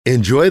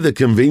Enjoy the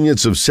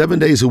convenience of 7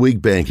 days a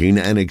week banking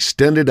and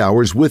extended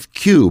hours with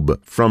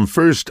Cube from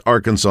First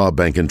Arkansas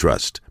Bank and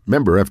Trust.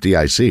 Member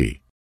FDIC.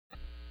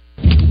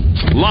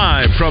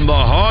 Live from the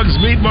Hogs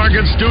Meat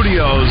Market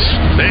Studios,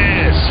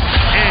 this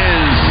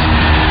is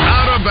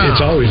Out of Bounds.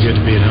 It's always good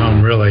to be at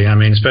home, really. I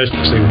mean, especially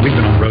we've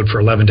been on the road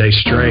for 11 days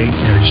straight.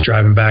 Just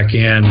driving back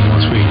in.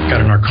 Once we got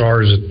in our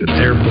cars at the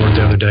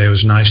airport the other day, it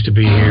was nice to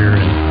be here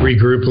and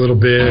regroup a little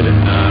bit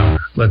and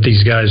let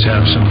these guys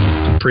have some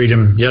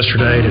freedom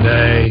yesterday,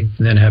 today,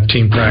 and then have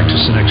team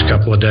practice the next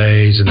couple of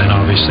days, and then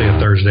obviously a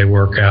Thursday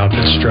workout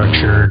that's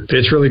structured.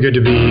 It's really good to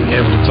be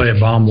able to play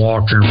at Baum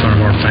Walker in front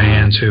of our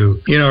fans who,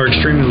 are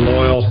extremely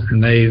loyal,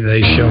 and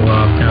they show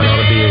up. It ought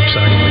to be an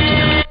exciting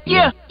weekend.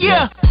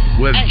 Yeah.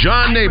 With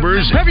John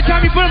Neighbors. Every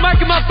time you put a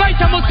mic in my face,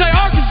 I'm going to say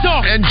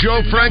Arkansas. And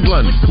Joe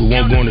Franklin. We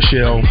won't go into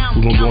shell.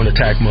 We're going to go into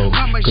attack mode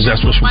because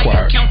that's what's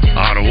required.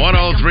 On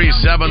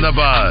 103.7 The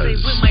Buzz.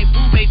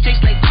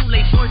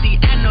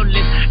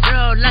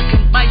 Girl, I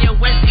can buy your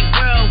Westie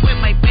world with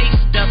my base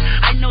stuff.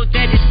 I know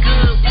that it's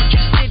good. Won't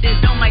you sit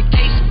it on my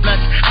taste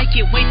buds? I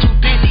get way too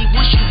busy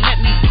once you let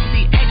me do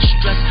the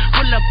extras.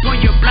 Pull up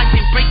on your block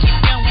and break it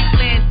down. We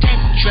playing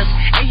Tetris.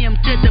 AM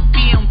to the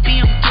PM,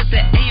 PM to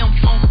the AM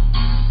phone.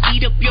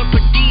 Eat up your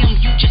per diem.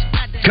 You just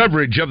gotta.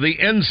 Coverage of the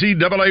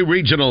NCAA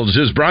Regionals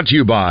is brought to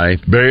you by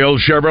Bale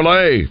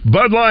Chevrolet,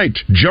 Bud Light,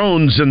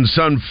 Jones &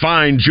 Son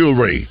Fine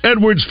Jewelry,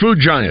 Edwards Food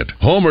Giant,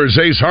 Homer's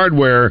Ace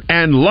Hardware,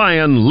 and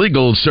Lion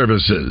Legal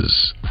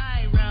Services.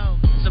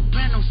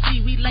 Soprano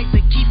C, we like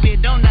to keep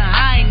it on the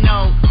high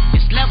note.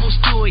 It's levels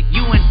to it,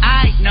 you and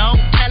I know.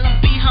 Tell them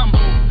be humble.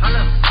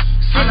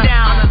 Sit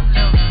down.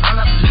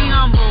 Be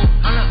humble.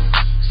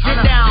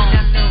 Sit down.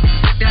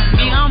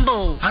 Be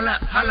humble.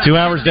 2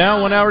 hours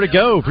down, 1 hour to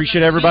go.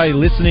 Appreciate everybody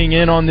listening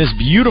in on this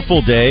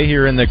beautiful day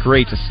here in the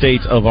great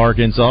state of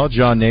Arkansas.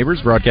 John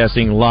Neighbors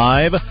broadcasting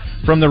live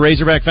from the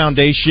Razorback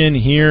Foundation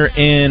here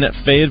in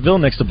Fayetteville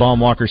next to Baum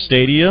Walker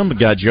Stadium. We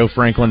got Joe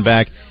Franklin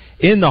back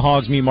in the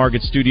Hogs Meat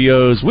Market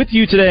Studios with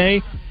you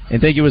today.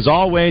 And thank you as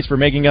always for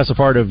making us a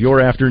part of your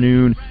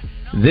afternoon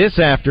this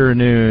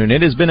afternoon.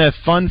 It has been a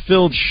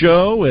fun-filled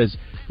show as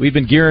we've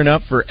been gearing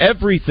up for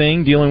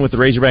everything dealing with the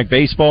Razorback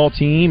baseball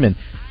team. And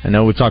I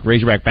know we've talked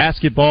Razorback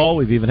basketball.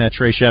 We've even had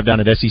Trey Shav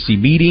down at SEC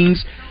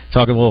meetings,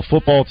 talking a little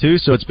football too.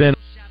 So it's been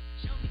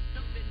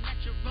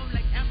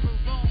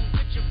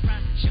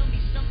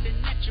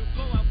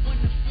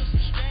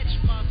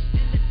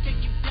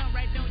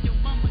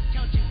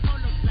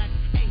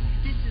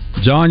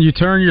John, you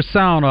turn your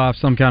sound off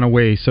some kind of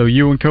way. So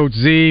you and Coach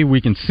Z,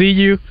 we can see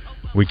you,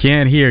 we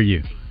can't hear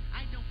you.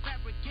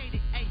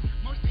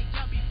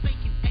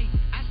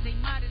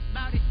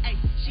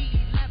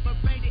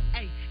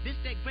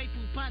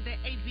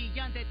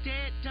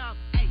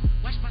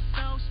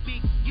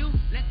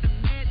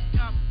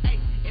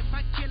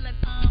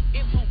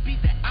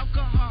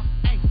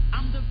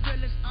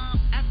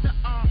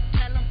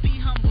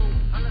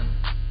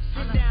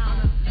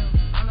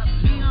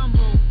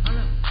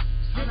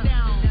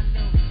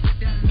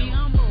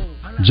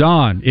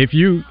 John, if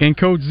you and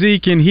Coach Z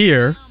can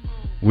hear,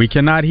 we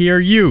cannot hear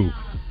you.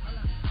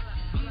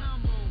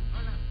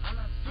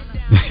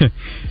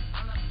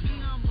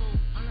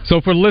 So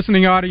for the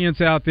listening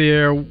audience out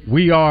there,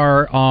 we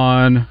are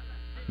on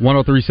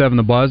 103.7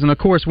 The Buzz. And, of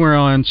course, we're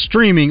on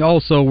streaming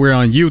also. We're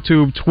on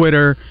YouTube,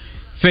 Twitter,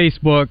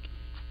 Facebook.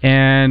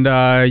 And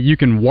you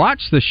can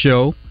watch the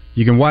show.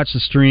 You can watch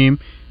the stream.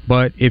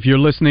 But if you're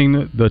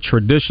listening the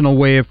traditional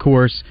way, of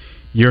course,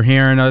 you're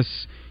hearing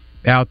us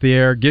out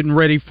there getting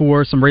ready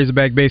for some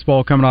Razorback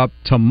baseball coming up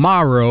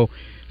tomorrow.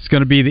 It's going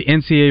to be the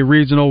NCAA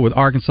Regional with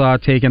Arkansas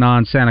taking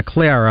on Santa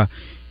Clara.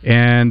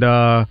 And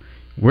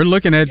we're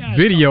looking at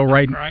video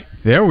right now.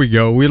 There we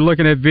go. We're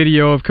looking at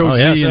video of Coach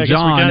Z and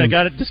John. We kind of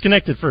got it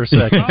disconnected for a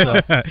second.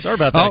 So sorry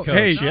about that, Coach.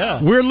 Hey,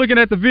 we're looking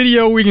at the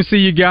video. We can see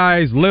you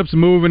guys, lips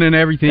moving and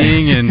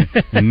everything, and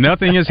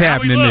nothing is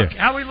happening there.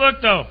 How we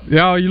look, though?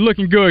 Yeah, you're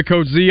looking good,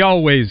 Coach Z,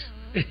 always.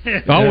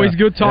 Always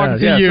good talking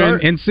to you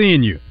and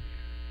seeing you.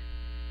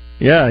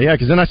 Yeah,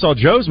 because then I saw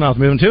Joe's mouth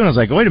moving too, and I was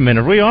like, wait a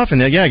minute, are we off?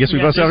 And I guess we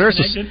both out there.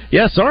 So,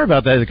 sorry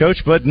about that,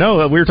 Coach. But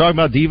no, we were talking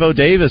about Devo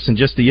Davis and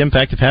just the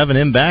impact of having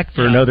him back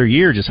for another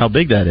year, just how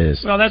big that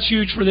is. Well, that's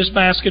huge for this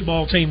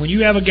basketball team. When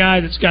you have a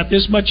guy that's got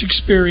this much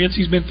experience,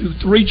 he's been through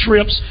 3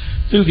 trips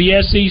through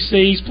the SEC,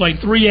 he's played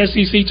 3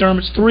 SEC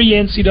tournaments, 3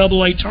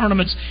 NCAA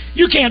tournaments.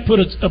 You can't put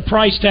a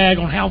price tag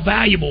on how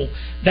valuable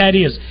that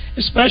is.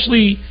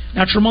 Especially,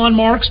 now Tremont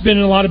Mark's been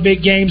in a lot of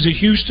big games at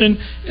Houston,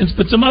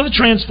 but some other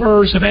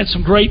transfers have had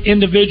some great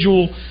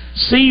individual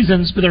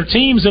seasons, but their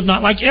teams have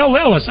not. Like El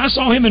Ellis, I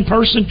saw him in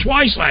person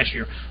twice last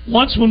year.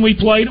 Once when we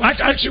played, I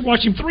actually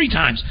watched him 3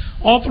 times.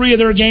 All 3 of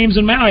their games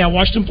in Maui, I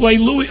watched him play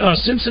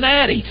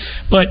Cincinnati.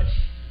 But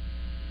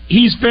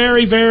he's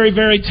very, very,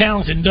 very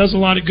talented and does a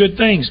lot of good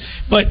things.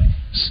 But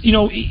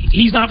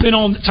he's not been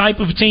on the type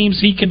of teams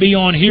he can be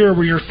on here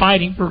where you're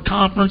fighting for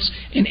conference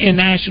and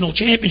national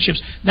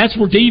championships. That's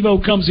where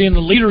Devo comes in,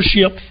 the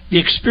leadership, the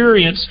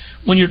experience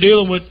when you're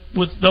dealing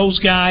with those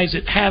guys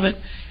that haven't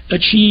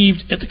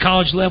achieved at the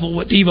college level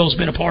what Devo's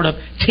been a part of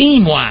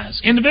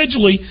team-wise.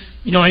 Individually,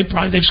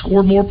 they've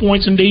scored more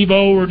points than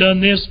Devo or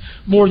done this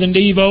more than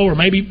Devo or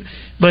maybe,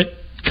 but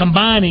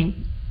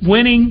combining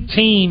winning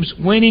teams,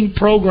 winning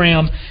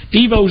program,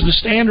 Devo's the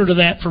standard of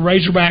that for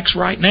Razorbacks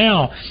right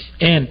now.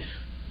 And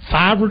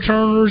 5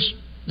 returners,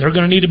 they're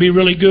going to need to be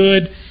really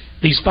good.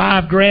 These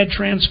 5 grad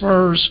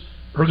transfers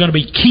are going to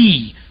be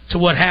key to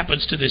what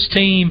happens to this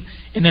team.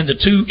 And then the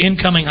 2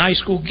 incoming high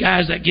school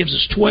guys, that gives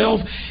us 12.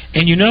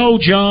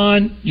 And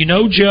John,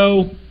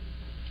 Joe,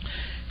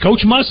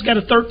 Coach Musk got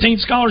a 13th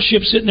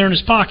scholarship sitting there in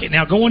his pocket.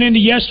 Now, going into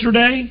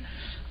yesterday,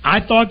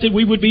 I thought that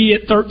we would be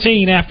at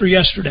 13 after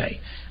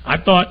yesterday. I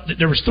thought that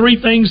there was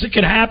 3 things that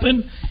could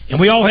happen, and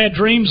we all had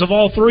dreams of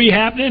all 3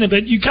 happening,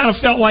 but you kind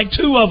of felt like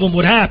 2 of them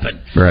would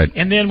happen. Right.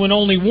 And then when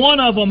only 1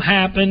 of them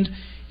happened,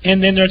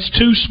 and then there's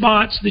 2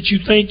 spots that you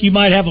think you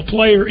might have a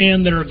player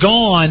in that are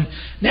gone,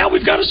 now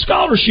we've got a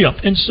scholarship.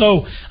 And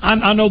so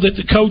I know that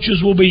the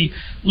coaches will be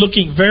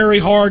looking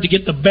very hard to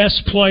get the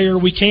best player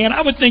we can.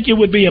 I would think it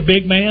would be a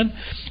big man.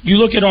 You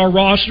look at our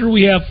roster,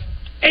 we have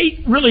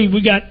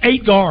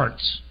 8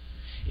 guards.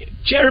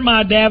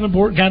 Jeremiah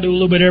Davenport can kind of do a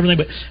little bit of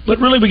everything, but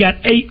really we got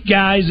 8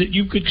 guys that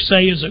you could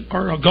say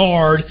are a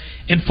guard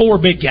and 4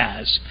 big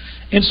guys.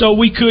 And so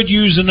we could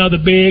use another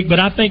big, but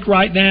I think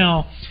right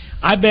now,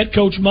 I bet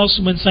Coach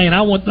Musselman saying,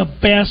 I want the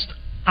best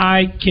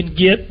I can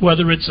get,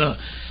 whether it's a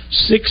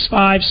 6'5",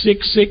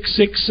 6'6",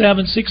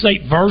 6'7",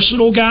 6'8",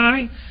 versatile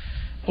guy,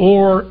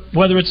 or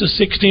whether it's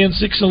a 6'10",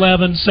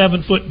 6'11",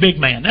 7-foot big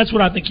man. That's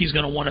what I think he's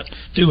going to want to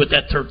do with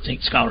that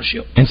 13th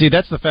scholarship. And see,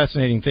 that's the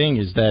fascinating thing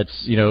is that,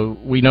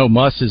 we know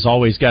Muss has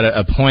always got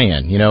a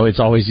plan. It's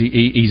always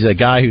he's a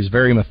guy who's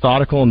very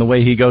methodical in the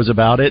way he goes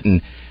about it,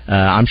 and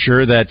I'm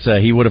sure that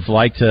he would have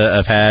liked to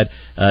have had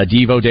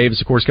Devo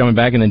Davis, of course, coming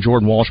back, and then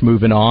Jordan Walsh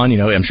moving on.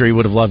 I'm sure he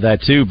would have loved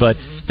that too. But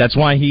that's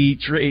why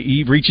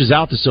he reaches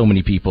out to so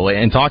many people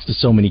and talks to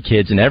so many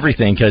kids and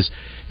everything. Because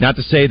not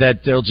to say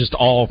that they'll just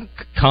all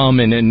come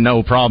and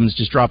no problems,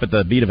 just drop at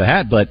the beat of a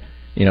hat, but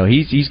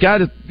he's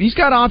got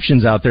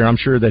options out there. I'm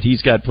sure that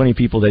he's got plenty of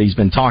people that he's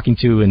been talking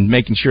to and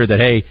making sure that,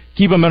 hey,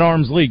 keep him at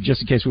arm's length just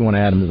in case we want to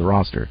add him to the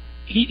roster.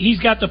 He's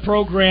got the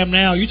program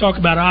now. You talk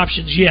about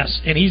options, yes,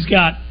 and he's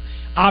got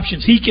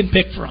options he can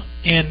pick from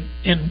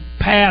and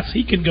paths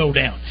he can go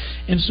down.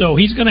 And so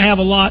he's going to have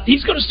a lot.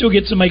 He's going to still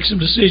get to make some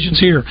decisions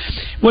here.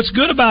 What's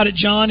good about it,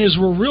 John, is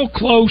we're real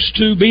close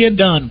to being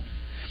done.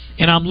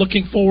 And I'm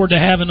looking forward to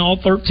having all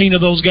 13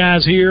 of those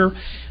guys here.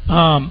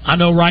 I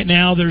know right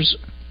now there's,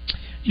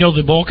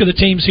 the bulk of the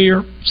team's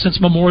here since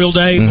Memorial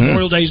Day. Mm-hmm.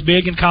 Memorial Day's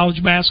big in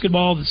college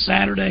basketball. The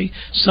Saturday,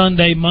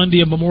 Sunday,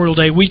 Monday, and Memorial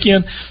Day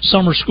weekend.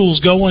 Summer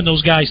school's going.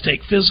 Those guys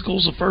take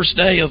physicals the first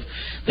day of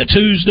the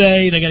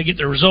Tuesday. They got to get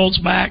their results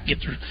back, get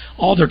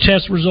all their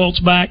test results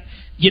back,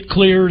 get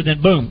cleared, and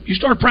then boom, you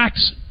start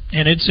practicing.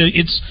 And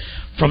it's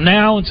from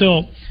now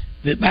until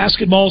the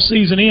basketball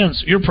season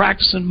ends. You're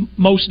practicing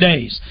most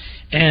days.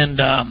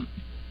 And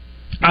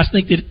I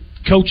think that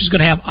coach is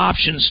going to have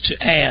options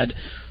to add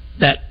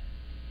that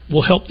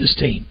will help this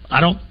team.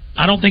 I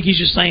don't think he's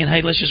just saying,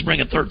 hey, let's just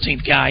bring a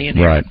 13th guy in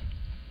here. Right.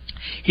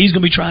 He's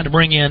going to be trying to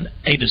bring in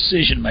a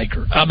decision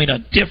maker. A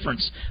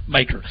difference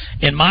maker.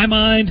 In my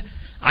mind,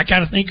 I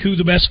kind of think who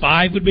the best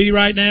 5 would be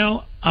right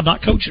now. I'm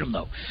not coaching them,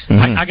 though.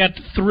 Mm-hmm. I got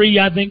 3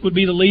 I think would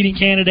be the leading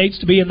candidates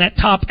to be in that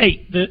top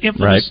 8, the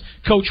infamous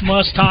Coach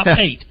Muss top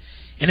 8.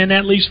 And then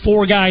that leaves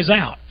 4 guys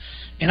out.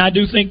 And I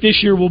do think this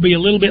year will be a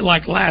little bit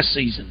like last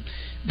season,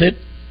 that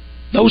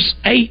those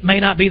 8 may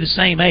not be the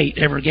same 8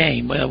 every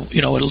game. Well,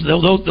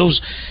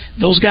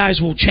 those guys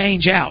will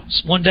change out.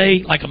 One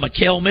day, like a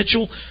Mikael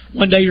Mitchell,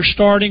 one day you're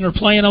starting or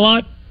playing a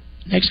lot.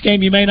 Next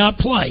game you may not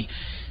play.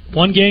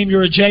 One game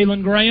you're a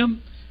Jalen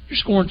Graham, you're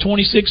scoring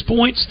 26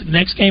 points. The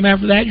next game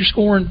after that, you're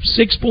scoring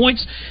 6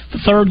 points. The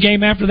third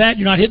game after that,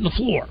 you're not hitting the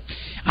floor.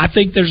 I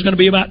think there's going to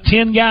be about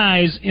 10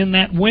 guys in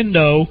that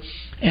window,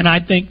 and I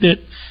think the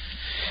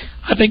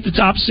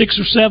top 6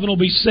 or 7 will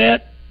be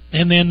set,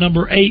 and then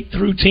number 8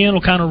 through 10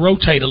 will kind of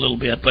rotate a little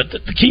bit. But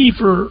the key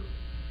for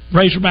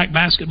Razorback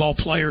basketball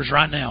players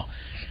right now,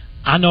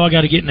 I know I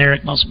got to get in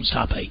Eric Musselman's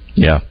top 8.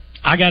 Yeah.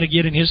 I got to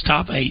get in his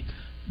top 8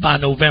 by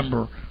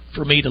November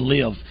for me to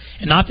live.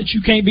 And not that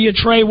you can't be a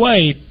Trey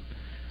Wade,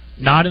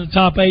 not in the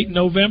top 8 in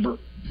November,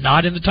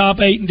 not in the top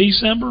 8 in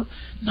December,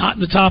 not in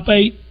the top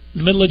 8 in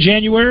the middle of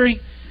January,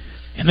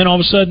 and then all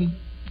of a sudden,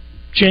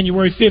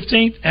 January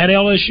 15th at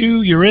LSU,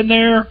 you're in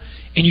there,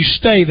 and you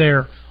stay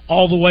there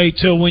all the way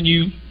till when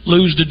you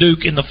lose to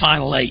Duke in the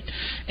Final 8.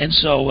 And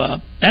so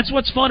that's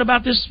what's fun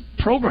about this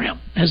program,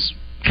 is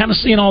kind of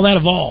seeing all that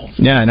evolve.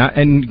 Yeah,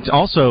 and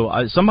also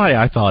somebody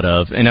I thought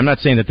of, and I'm not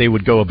saying that they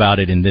would go about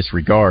it in this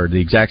regard,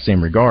 the exact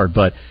same regard,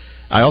 but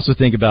I also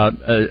think about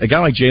a guy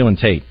like Jalen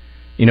Tate.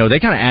 They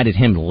kind of added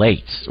him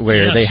late,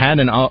 where they had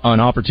an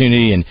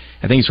opportunity, and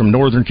I think he's from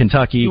Northern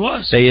Kentucky. He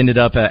was. They ended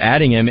up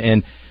adding him,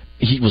 and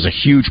he was a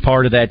huge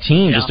part of that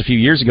team just a few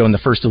years ago in the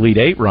first Elite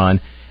 8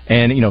 run.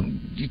 And,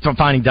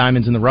 finding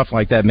diamonds in the rough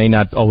like that may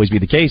not always be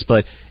the case,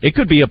 but it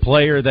could be a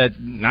player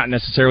that not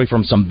necessarily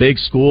from some big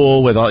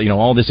school with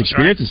all this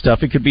experience and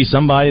stuff. It could be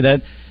somebody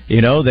that,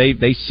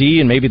 they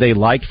see and maybe they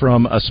liked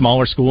from a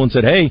smaller school and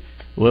said, hey,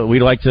 well,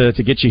 we'd like to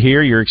get you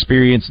here. You're an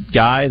experienced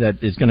guy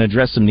that is going to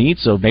address some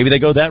needs, so maybe they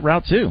go that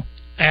route too.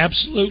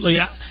 Absolutely.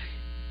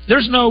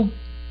 There's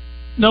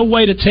no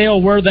way to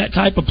tell where that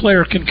type of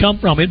player can come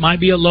from. It might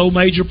be a low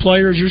major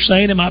player, as you're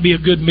saying. It might be a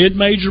good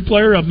mid-major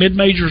player, a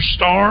mid-major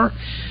star.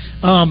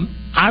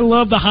 I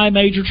love the high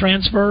major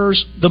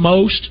transfers the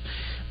most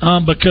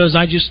because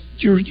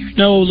you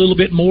know a little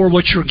bit more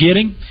what you're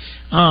getting.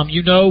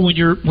 When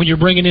you're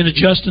bringing in a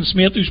Justin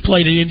Smith who's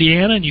played at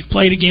Indiana and you've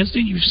played against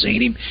him, you've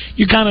seen him,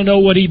 you kind of know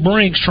what he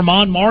brings.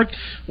 Tremont Mark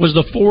was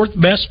the 4th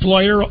best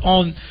player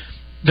on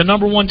the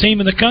number 1 team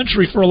in the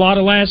country for a lot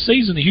of last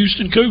season, the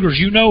Houston Cougars.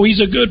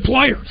 He's a good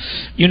player.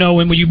 And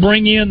when you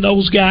bring in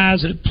those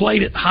guys that have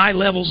played at high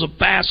levels of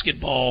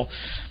basketball,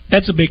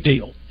 that's a big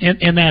deal,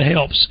 and that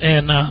helps.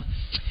 And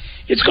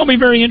it's going to be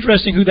very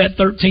interesting who that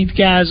 13th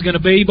guy is going to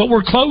be, but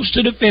we're close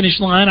to the finish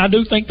line. I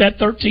do think that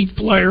 13th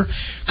player,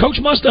 Coach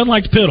Muss doesn't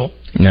like to piddle.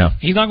 No.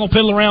 He's not going to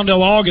piddle around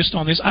till August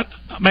on this. I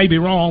may be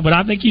wrong, but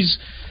I think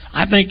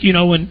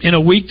in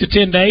a week to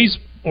 10 days,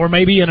 or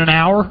maybe in an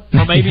hour,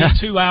 or maybe in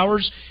 2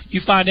 hours, you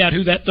find out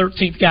who that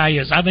 13th guy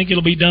is. I think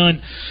it'll be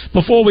done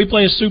before we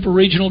play a super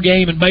regional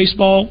game in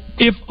baseball.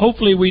 If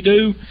hopefully we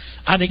do,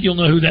 I think you'll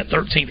know who that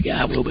 13th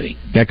guy will be.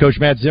 Got Coach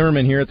Matt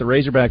Zimmerman here at the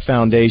Razorback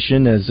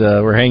Foundation as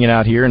we're hanging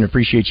out here, and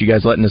appreciate you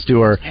guys letting us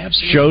do our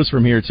shows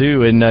from here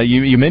too. And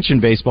you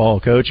mentioned baseball,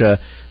 Coach.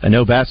 I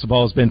know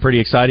basketball has been pretty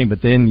exciting,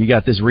 but then you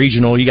got this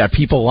regional. You got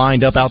people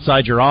lined up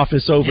outside your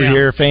office over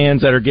here,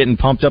 fans that are getting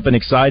pumped up and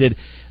excited.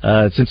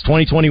 Since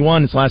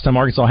 2021, it's the last time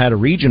Arkansas had a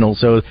regional,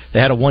 so they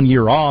had a 1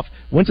 year off.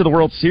 Went to the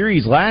World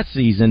Series last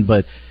season,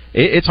 but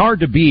it's hard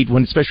to beat,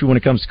 especially when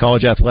it comes to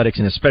college athletics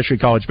and especially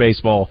college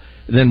baseball,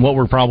 than what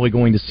we're probably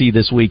going to see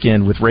this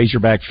weekend with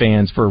Razorback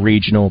fans for a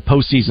regional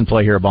postseason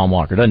play here at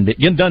Baum-Walker.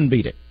 Doesn't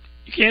beat it.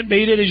 You can't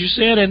beat it, as you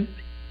said, and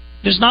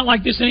it's not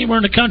like this anywhere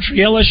in the country.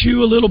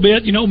 LSU a little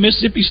bit,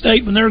 Mississippi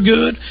State when they're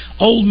good,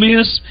 Ole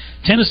Miss,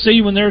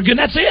 Tennessee when they're good.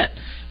 That's it.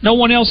 No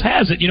one else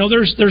has it.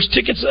 There's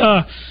tickets.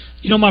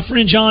 My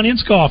friend John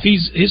Inskoff,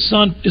 his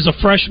son is a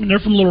freshman. They're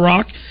from Little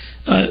Rock.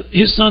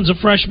 His son's a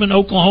freshman,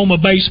 Oklahoma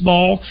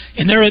baseball,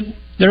 and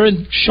they're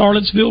in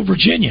Charlottesville,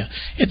 Virginia,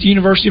 at the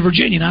University of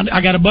Virginia. And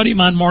I got a buddy of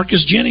mine,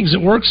 Marcus Jennings, that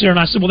works there, and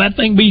I said, "Will that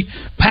thing be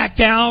packed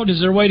out? Is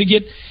there a way to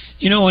get?"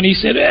 And he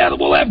said,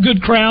 we'll have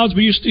good crowds,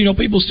 but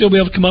people still be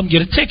able to come up and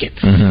get a ticket.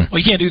 Mm-hmm. Well,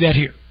 you can't do that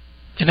here.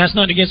 And that's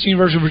not against the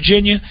University of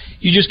Virginia.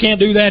 You just can't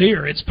do that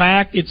here. It's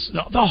packed.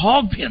 The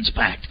hog pen's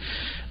packed.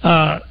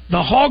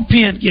 The hog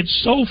pen gets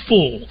so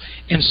full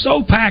and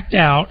so packed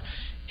out,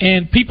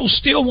 and people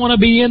still want to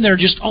be in there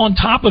just on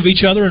top of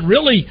each other. And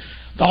really,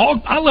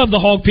 I love the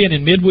hog pen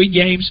in midweek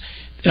games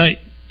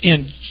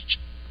in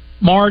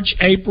March,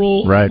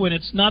 April, when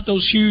it's not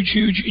those huge,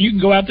 you can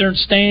go out there and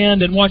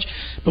stand and watch.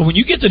 But when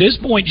you get to this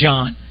point,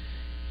 John,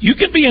 you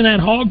can be in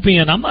that hog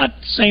pen. I'm not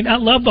saying I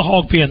love the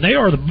hog pen. They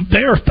are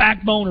the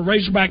backbone of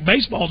Razorback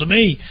baseball to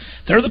me.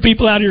 They're the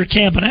people out here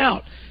camping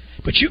out.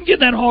 But you can get in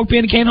that hog pen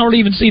and can't hardly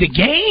even see the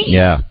game.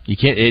 Yeah, you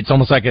can't. It's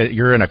almost like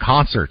you're in a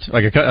concert,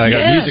 like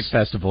a music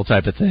festival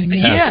type of thing.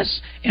 Yeah.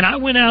 Yes, and I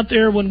went out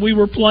there when we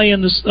were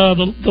playing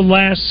the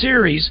last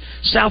series,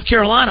 South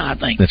Carolina, I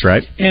think. That's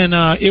right. And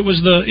it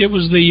was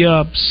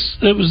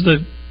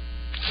the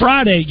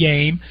Friday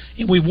game,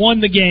 and we won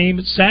the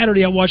game.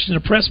 Saturday, I watched in the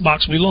press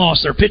box. We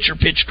lost. Their pitcher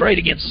pitched great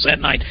against us that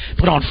night.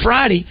 But on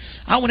Friday,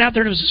 I went out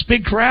there, and it was this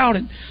big crowd,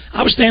 and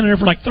I was standing there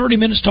for like 30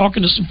 minutes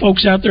talking to some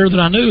folks out there that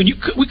I knew, and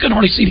we couldn't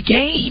hardly see the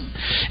game.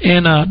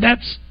 And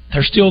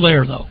they're still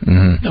there, though.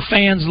 Mm-hmm. The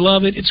fans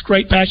love it. It's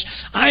great passion.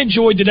 I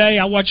enjoyed today.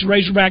 I watched the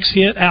Razorbacks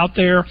hit out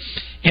there,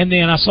 and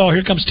then I saw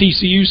here comes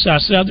TCU, so I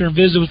sat out there and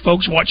visited with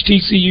folks, watched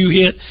TCU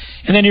hit,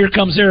 and then here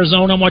comes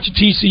Arizona. I'm watching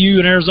TCU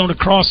and Arizona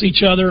cross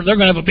each other. They're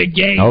going to have a big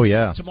game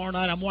tomorrow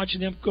night. I'm watching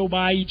them go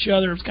by each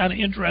other. It's kind of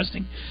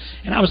interesting.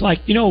 And I was like,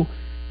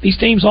 these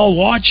teams all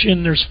watch,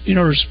 and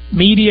there's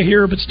media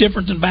here, but it's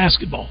different than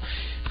basketball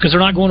because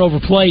they're not going over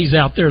plays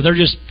out there. They're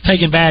just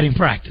taking batting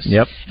practice.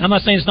 Yep. And I'm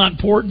not saying it's not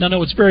important. I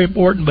know it's very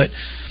important, but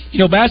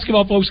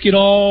basketball folks get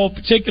all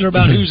particular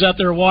about who's out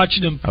there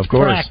watching them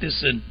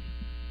practice, and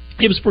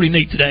it was pretty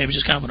neat today. It was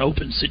just kind of an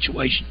open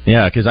situation.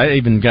 Yeah, because I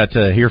even got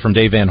to hear from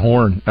Dave Van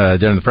Horn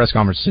during the press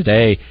conference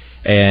today,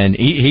 and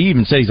he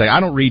even said, he's like, I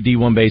don't read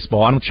D1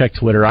 baseball. I don't check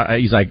Twitter.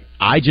 He's like,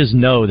 I just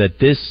know that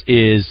this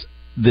is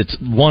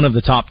one of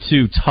the top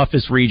 2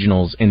 toughest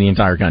regionals in the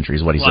entire country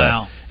is what he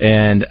said.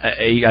 And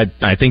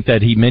I think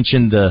that he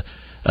mentioned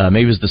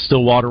maybe it was the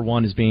Stillwater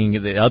one as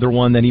being the other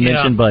one that he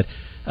mentioned, but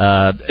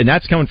and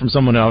that's coming from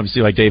someone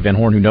obviously like Dave Van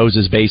Horn who knows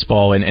his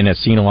baseball and has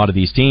seen a lot of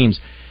these teams.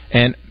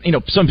 And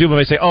some people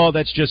may say, "Oh,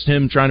 that's just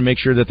him trying to make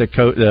sure that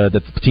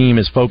the team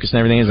is focused and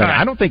everything." Is like,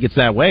 I don't think it's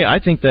that way. I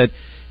think that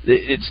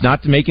it's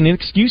not to make any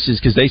excuses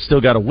because they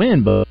still got to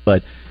win,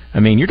 but I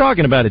mean, you're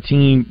talking about a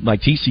team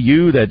like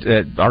TCU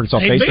that Arkansas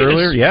faced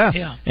earlier.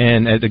 Yeah.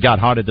 And that got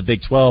hot at the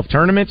Big 12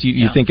 tournaments.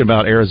 You think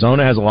about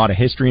Arizona has a lot of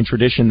history and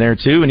tradition there,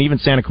 too. And even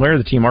Santa Clara,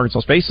 the team Arkansas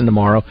is facing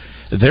tomorrow,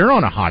 they're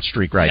on a hot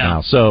streak right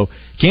now. So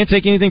can't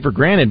take anything for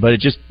granted, but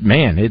it just,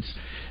 man,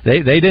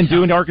 they didn't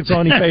do Arkansas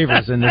any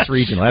favors in this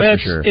region,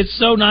 that's for sure. It's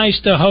so nice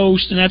to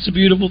host, and that's a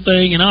beautiful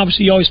thing. And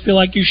obviously, you always feel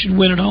like you should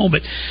win at home.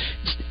 But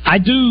I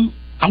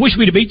wish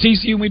we'd have beat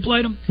TCU when we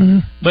played them. Mm-hmm.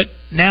 But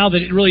now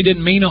that it really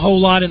didn't mean a whole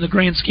lot in the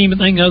grand scheme of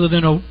things other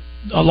than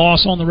a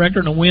loss on the record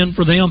and a win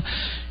for them,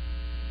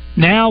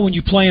 now when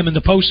you play them in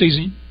the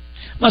postseason,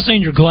 I'm not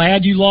saying you're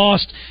glad you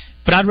lost,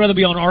 but I'd rather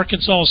be on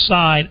Arkansas'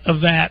 side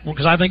of that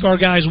because I think our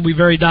guys will be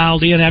very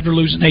dialed in after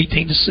losing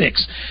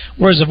 18-6.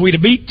 Whereas if we'd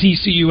have beat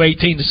TCU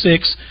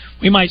 18-6,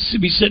 we might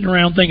be sitting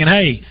around thinking,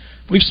 hey,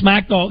 we've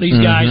smacked all these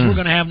guys, we're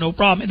going to have no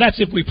problem. And that's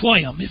if we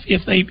play them,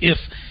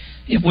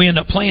 if we end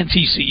up playing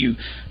TCU.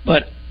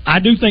 But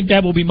I do think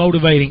that will be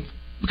motivating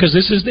because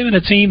this has been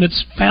a team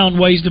that's found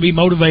ways to be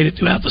motivated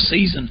throughout the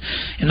season.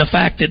 And the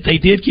fact that they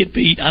did get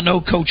beat, I know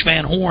Coach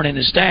Van Horn and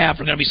his staff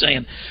are going to be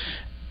saying,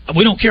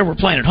 we don't care we're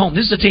playing at home.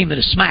 This is a team that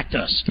has smacked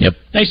us. Yep.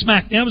 They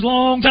smacked. That was a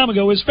long time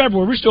ago. It was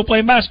February. We're still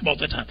playing basketball at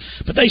that time.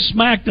 But they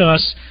smacked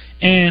us,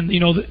 and,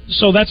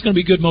 so that's going to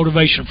be good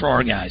motivation for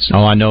our guys.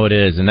 Oh, I know it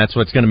is, and that's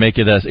what's going to make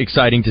it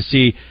exciting to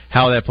see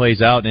how that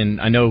plays out. And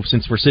I know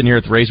since we're sitting here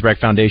at the Razorback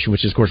Foundation,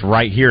 which is, of course,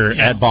 right here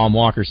at Baum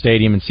Walker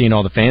Stadium and seeing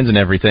all the fans and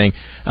everything,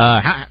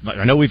 I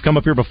know we've come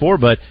up here before,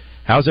 but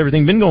how's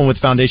everything been going with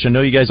the foundation? I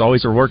know you guys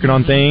always are working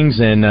on things,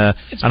 and I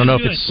don't know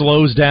if it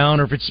slows down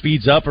or if it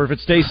speeds up or if it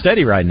stays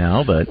steady right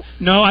now. But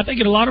no, I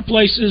think in a lot of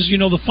places,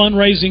 the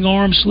fundraising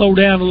arms slow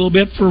down a little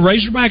bit. For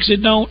Razorbacks,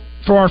 it don't.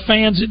 For our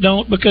fans, it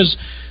don't because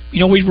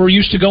we were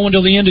used to going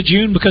till the end of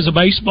June because of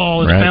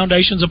baseball, and the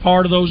foundation's a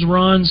part of those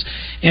runs,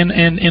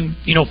 and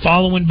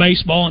following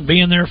baseball and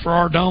being there for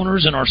our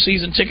donors and our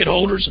season ticket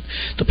holders, and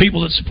the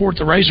people that support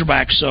the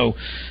Razorbacks. So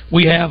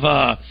we have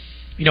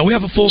we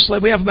have a full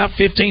slate. We have about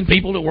 15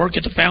 people that work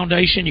at the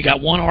foundation. You got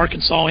one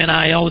Arkansas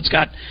NIL that's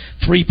got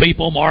 3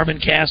 people, Marvin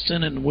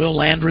Caston and Will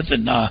Landreth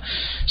and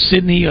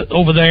Sydney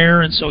over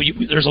there. And so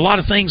there's a lot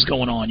of things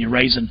going on. You're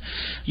raising,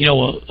 a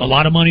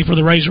lot of money for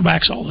the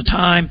Razorbacks all the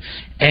time.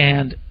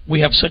 And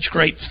we have such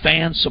great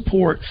fan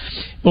support.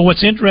 But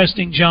what's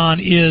interesting, John,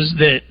 is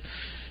that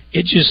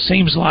it just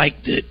seems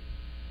like that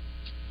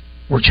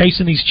we're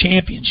chasing these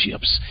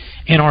championships.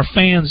 And our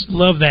fans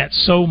love that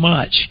so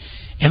much.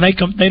 And they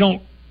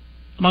don't,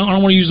 I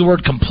don't want to use the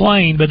word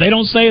complain, but they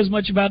don't say as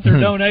much about their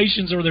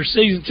donations or their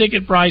season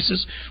ticket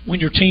prices when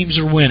your teams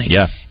are winning.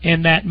 Yeah.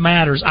 And that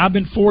matters. I've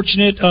been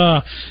fortunate.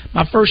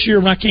 My first year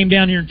when I came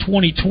down here in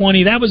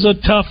 2020, that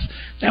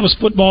was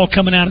football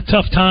coming out of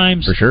tough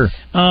times. For sure.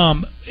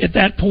 At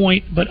that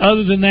point. But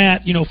other than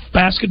that,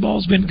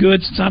 basketball's been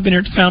good since I've been here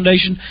at the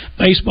foundation.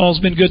 Baseball's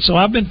been good. So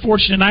I've been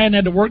fortunate. I hadn't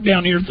had to work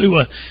down here through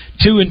a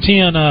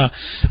 2-10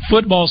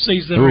 football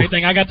season or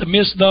anything. I got to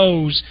miss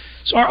those.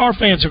 So our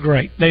fans are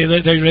great. They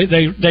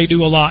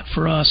do a lot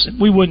for us, and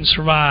we wouldn't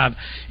survive.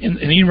 And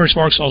the University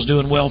of Arkansas is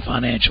doing well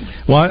financially.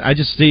 Well, I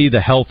just see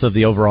the health of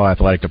the overall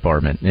athletic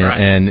department,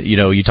 and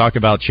you talk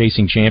about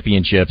chasing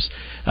championships.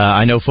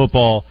 I know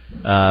football.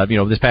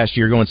 This past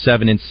year going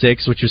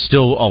 7-6, which is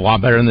still a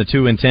lot better than the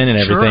 2-10 and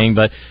everything.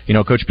 Sure.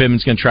 But Coach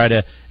Pittman's going to try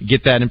to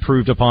get that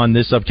improved upon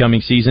this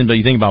upcoming season. But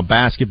you think about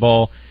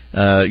basketball.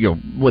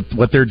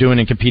 What they're doing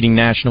and competing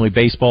nationally,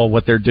 baseball,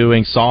 what they're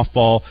doing,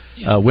 softball,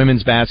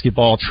 women's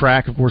basketball,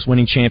 track, of course,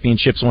 winning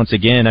championships once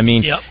again. I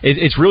mean,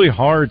 it's really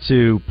hard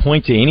to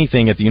point to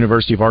anything at the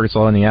University of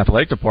Arkansas in the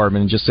athletic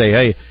department and just say,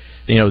 hey,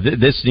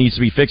 this needs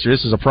to be fixed, or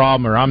this is a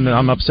problem, or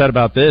I'm upset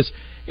about this.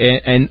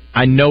 And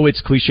I know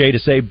it's cliche to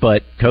say,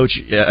 but Coach,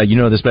 you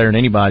know this better than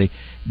anybody.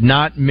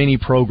 Not many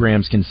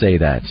programs can say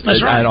that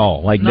at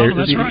all. Like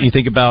you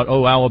think about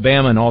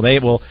Alabama and all they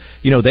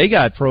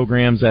got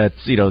programs that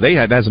they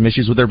had some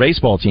issues with their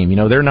baseball team.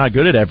 They're not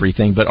good at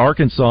everything, but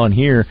Arkansas and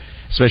here,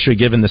 especially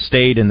given the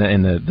state and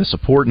the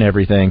support and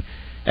everything,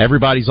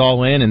 everybody's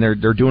all in, and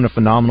they're doing a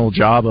phenomenal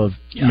job of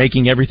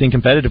making everything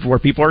competitive where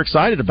people are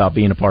excited about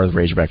being a part of the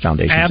Razorback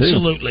Foundation.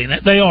 Absolutely,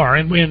 and they are.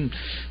 And when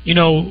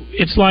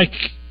it's like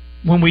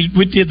when we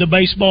did the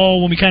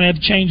baseball, when we kind of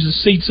had to change the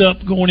seats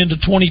up going into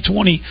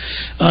 2022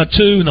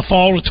 in the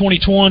fall of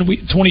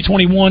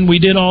 2021, we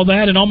did all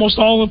that, and almost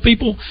all the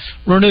people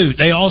renewed.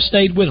 They all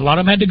stayed with it. A lot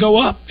of them had to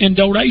go up in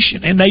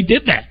donation, and they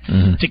did that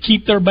to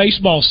keep their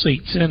baseball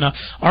seats. And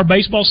our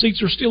baseball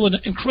seats are still an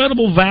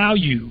incredible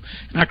value,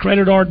 and I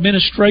credit our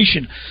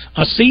administration.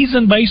 A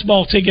season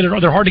baseball ticket,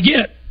 they're hard to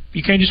get.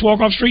 You can't just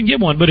walk off the street and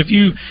get one. But if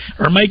you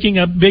are making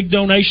a big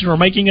donation or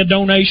making a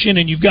donation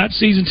and you've got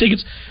season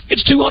tickets,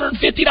 it's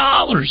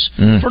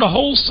 $250 for the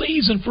whole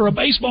season for a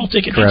baseball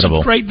ticket. Incredible.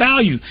 That's a great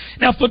value.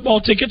 Now,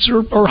 football tickets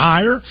are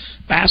higher.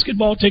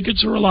 Basketball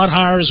tickets are a lot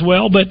higher as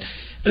well. But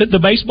the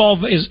baseball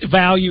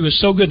value is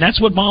so good. And that's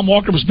what Baum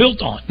Walker was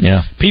built on.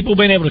 Yeah. People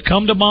being able to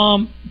come to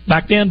Baum,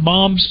 back then,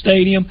 Baum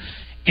Stadium,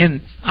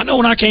 And I know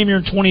when I came here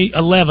in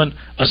 2011,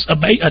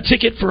 a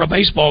ticket for a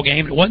baseball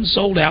game that wasn't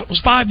sold out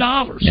was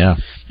 $5. Yeah.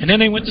 And then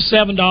they went to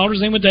 $7.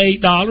 They went to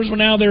 $8. Well,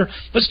 now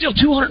but still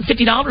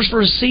 $250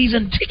 for a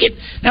season ticket.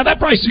 Now that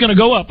price is going to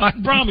go up. I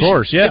promise. Of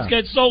course, yeah.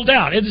 It's sold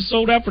out. It's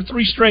sold out for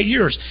 3 straight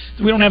years.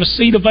 We don't have a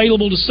seat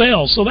available to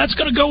sell, so that's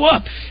going to go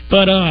up.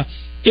 But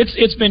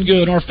it's been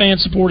good. Our fan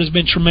support has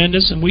been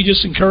tremendous, and we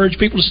just encourage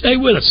people to stay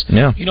with us.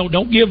 Yeah.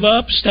 Don't give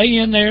up. Stay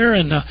in there,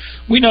 and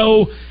we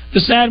know the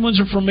sad ones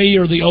are for me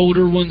are the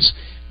older ones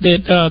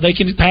that they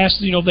can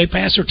pass. They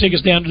pass their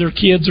tickets down to their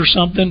kids or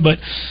something. But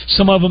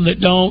some of them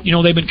that don't,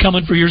 they've been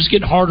coming for years. It's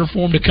getting harder for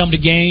them to come to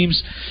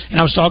games. And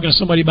I was talking to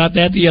somebody about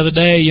that the other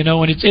day. And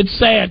it's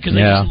sad because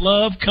they just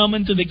love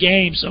coming to the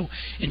game. So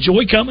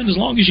enjoy coming as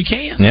long as you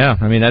can. Yeah,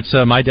 I mean that's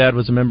my dad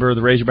was a member of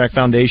the Razorback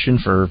Foundation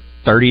for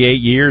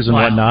 38 years and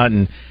whatnot,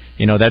 and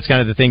that's kind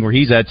of the thing where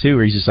he's at too,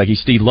 where he's just like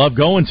he loved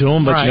going to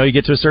them, but you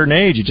get to a certain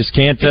age, you just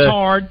can't. It's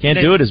hard. Can't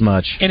do it as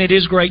much. And it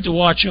is great to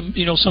watch them.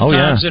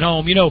 Sometimes at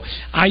home.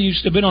 I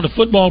used to have been on a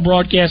football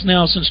broadcast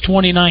now since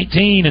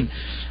 2019, and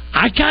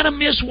I kind of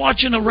miss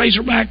watching a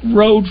Razorback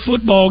road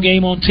football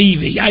game on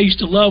TV. I used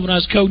to love when I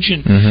was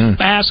coaching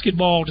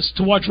basketball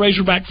to watch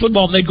Razorback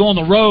football. And they'd go on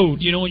the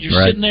road, and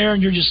you're sitting there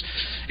and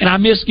and I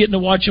miss getting to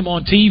watch them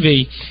on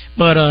TV.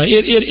 But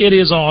it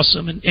is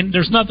awesome, and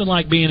there's nothing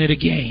like being at a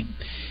game.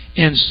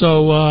 And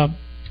so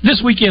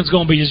this weekend's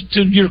going to be,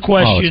 to your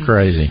question, it's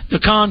crazy.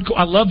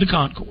 I love the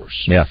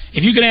concourse. Yeah.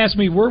 If you could ask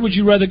me, where would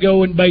you rather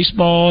go in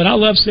baseball? And I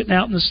love sitting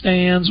out in the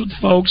stands with the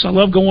folks. I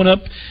love going up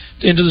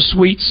into the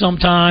suites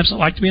sometimes. I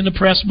like to be in the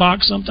press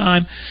box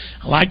sometime.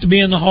 I like to be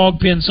in the hog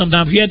pen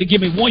sometimes. If you had to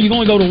give me one, you're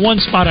going to go to one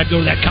spot, I'd go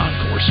to that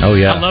concourse. Oh,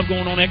 yeah. I love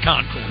going on that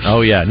concourse.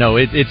 Oh, yeah. No,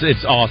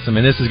 it's awesome,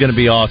 and this is going to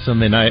be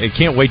awesome, and I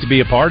can't wait to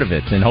be a part of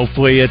it. And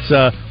hopefully it's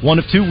one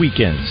of 2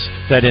 weekends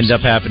that end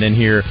up happening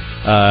here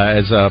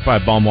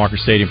at Baum-Walker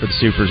Stadium for the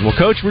Supers. Well,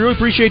 Coach, we really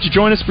appreciate you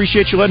joining us.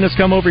 Appreciate you letting us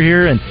come over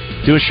here and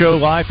do a show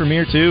live from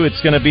here, too. It's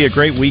going to be a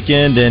great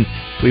weekend, and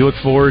we look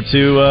forward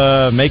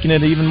to making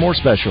it even more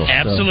special.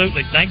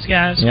 Absolutely. So, thanks,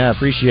 guys. Yeah,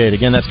 appreciate it.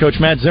 Again, that's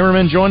Coach Matt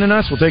Zimmerman joining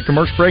us. We'll take a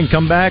commercial break and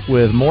come back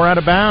with more Out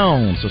of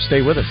Bounds, so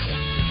stay with us.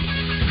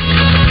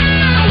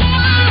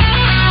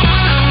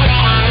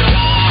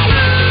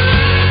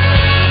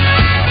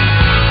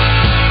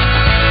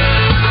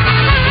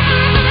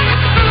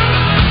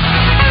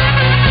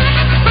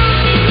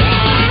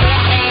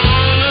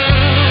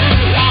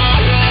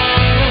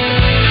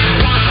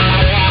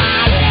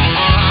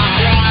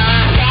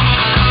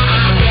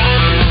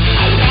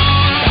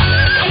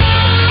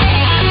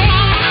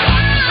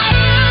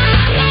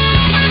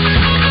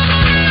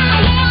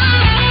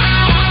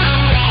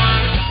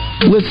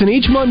 Listen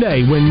each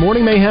Monday when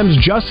Morning Mayhem's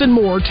Justin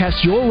Moore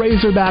tests your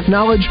Razorback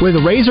knowledge with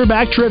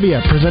Razorback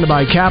Trivia, presented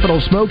by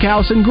Capital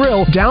Smokehouse and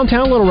Grill,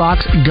 downtown Little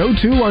Rock's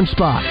go-to lunch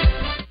spot.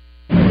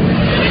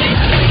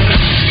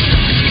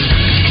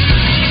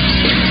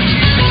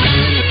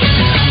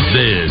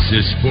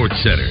 This is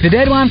SportsCenter. The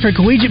deadline for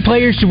collegiate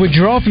players to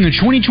withdraw from the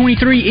 2023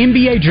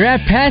 NBA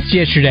Draft passed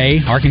yesterday.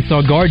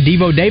 Arkansas guard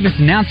Devo Davis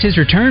announced his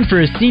return for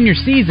his senior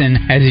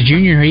season. As a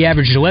junior, he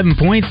averaged 11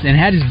 points and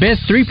had his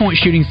best three-point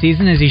shooting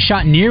season as he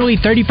shot nearly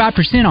 35%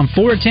 on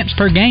 4 attempts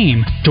per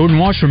game. Jordan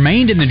Walsh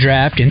remained in the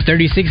draft. In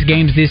 36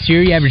 games this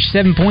year, he averaged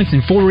 7 points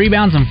and 4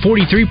 rebounds on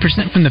 43%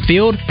 from the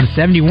field and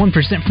 71%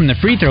 from the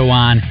free throw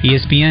line.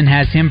 ESPN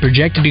has him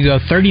projected to go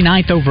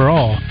 39th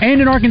overall.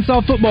 And in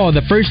Arkansas football,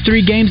 the first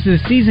 3 games of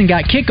the season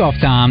got kickoff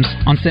times.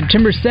 On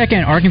September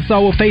 2nd,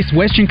 Arkansas will face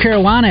Western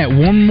Carolina at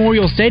War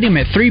Memorial Stadium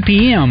at 3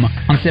 p.m.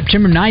 On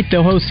September 9th,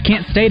 they'll host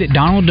Kent State at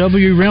Donald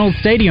W. Reynolds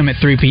Stadium at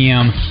 3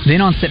 p.m.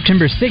 Then on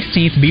September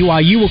 16th,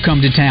 BYU will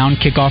come to town.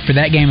 Kickoff for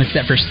that game is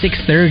set for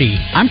 6:30.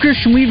 I'm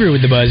Christian Weaver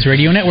with the Buzz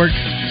Radio Network.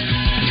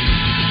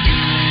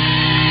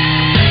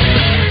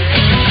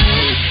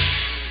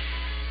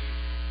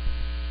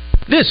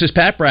 This is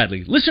Pat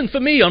Bradley. Listen for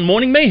me on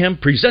Morning Mayhem,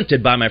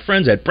 presented by my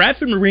friends at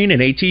Bradford Marine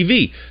and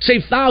ATV.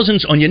 Save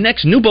thousands on your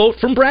next new boat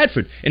from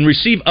Bradford and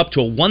receive up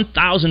to a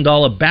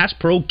 $1,000 Bass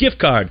Pro gift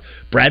card.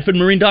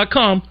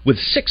 BradfordMarine.com with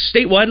 6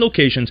 statewide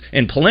locations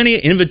and plenty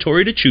of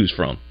inventory to choose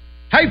from.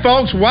 Hey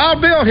folks, Wild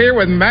Bill here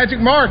with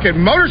Magic Mark at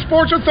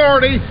Motorsports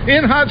Authority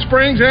in Hot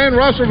Springs and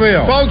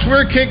Russellville. Folks,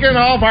 we're kicking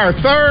off our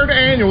 3rd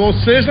annual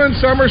Sizzling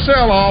Summer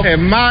Sell-Off,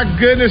 and my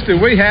goodness,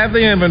 do we have the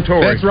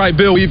inventory. That's right,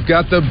 Bill. We've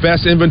got the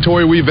best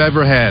inventory we've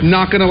ever had.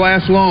 Not going to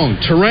last long.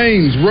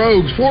 Terrains,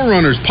 Rogues,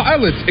 4Runners,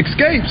 Pilots,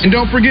 Escapes. And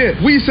don't forget,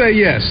 we say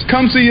yes.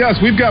 Come see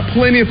us. We've got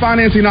plenty of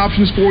financing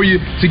options for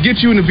you to get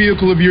you in the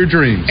vehicle of your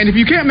dreams. And if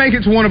you can't make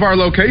it to one of our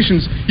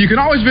locations, you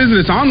can always visit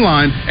us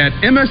online at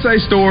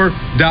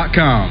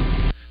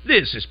msastore.com.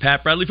 This is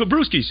Pat Bradley for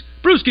Brewski's.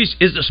 Brewski's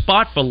is the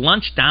spot for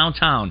lunch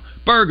downtown.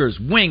 Burgers,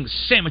 wings,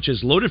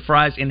 sandwiches, loaded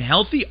fries, and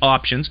healthy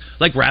options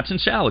like wraps and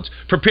salads.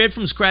 Prepared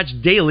from scratch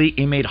daily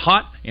and made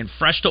hot and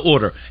fresh to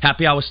order.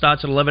 Happy hour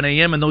starts at 11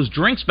 a.m. and those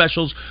drink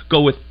specials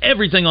go with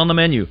everything on the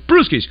menu.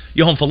 Brewski's,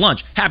 your home for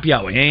lunch, happy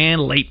hour,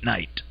 and late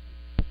night.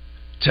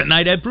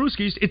 Tonight at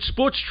Brewski's, it's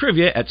sports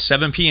trivia at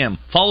 7 p.m.,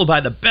 followed by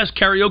the best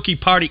karaoke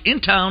party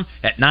in town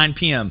at 9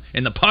 p.m.,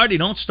 and the party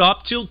don't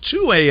stop till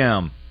 2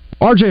 a.m.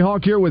 RJ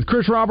Hawk here with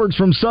Chris Roberts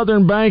from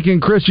Southern Bank.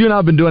 And Chris, you and I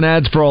have been doing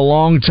ads for a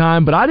long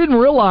time, but I didn't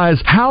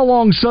realize how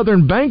long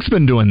Southern Bank's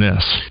been doing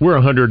this. We're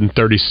a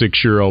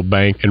 136-year-old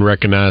bank and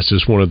recognized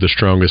as one of the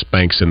strongest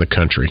banks in the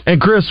country. And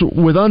Chris,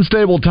 with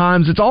unstable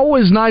times, it's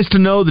always nice to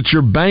know that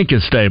your bank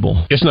is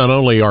stable. It's not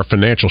only our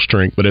financial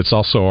strength, but it's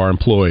also our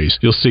employees.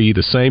 You'll see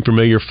the same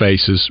familiar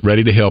faces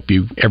ready to help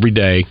you every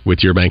day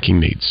with your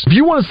banking needs. If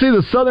you want to see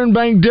the Southern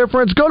Bank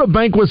difference, go to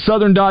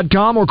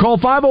bankwithsouthern.com or call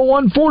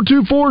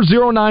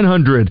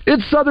 501-424-0900.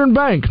 It's Southern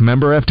Bank,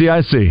 member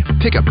FDIC.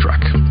 Pickup truck,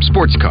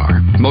 sports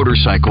car,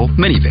 motorcycle,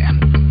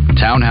 minivan,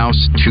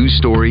 townhouse,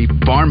 two-story,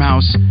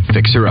 farmhouse,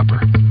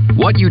 fixer-upper.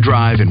 What you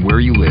drive and where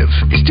you live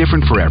is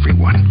different for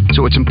everyone,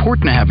 so it's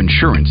important to have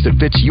insurance that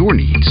fits your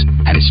needs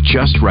and is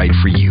just right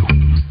for you.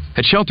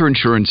 At Shelter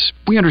Insurance,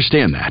 we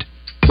understand that,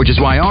 which is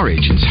why our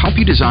agents help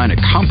you design a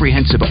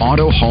comprehensive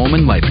auto, home,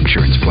 and life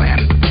insurance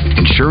plan.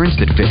 Insurance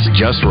that fits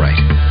just right.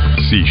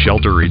 See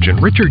Shelter Agent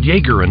Richard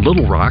Yeager in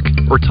Little Rock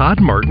or Todd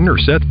Martin or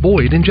Seth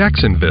Boyd in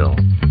Jacksonville.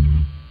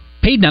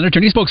 Paid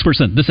non-attorney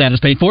spokesperson. This ad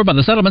is paid for by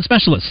the settlement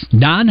specialists.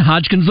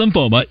 Non-Hodgkin's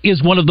lymphoma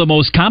is one of the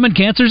most common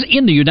cancers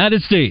in the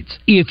United States.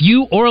 If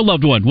you or a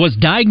loved one was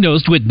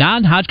diagnosed with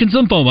non-Hodgkin's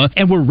lymphoma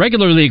and were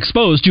regularly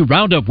exposed to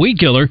Roundup Weed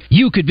Killer,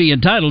 you could be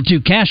entitled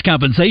to cash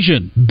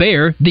compensation.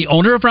 Bayer, the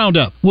owner of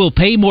Roundup, will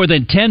pay more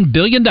than $10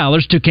 billion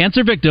to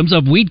cancer victims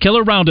of Weed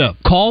Killer Roundup.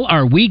 Call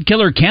our Weed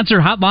Killer Cancer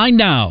Hotline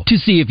now to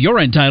see if you're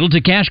entitled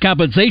to cash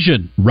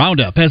compensation.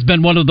 Roundup has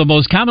been one of the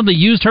most commonly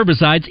used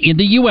herbicides in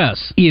the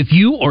U.S. If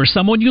you or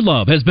someone you love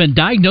has been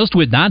diagnosed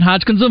with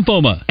non-Hodgkin's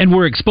lymphoma and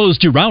were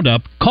exposed to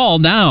Roundup, call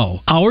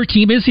now. Our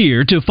team is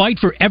here to fight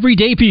for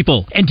everyday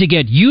people and to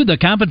get you the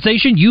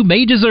compensation you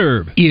may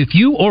deserve. If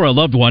you or a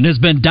loved one has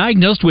been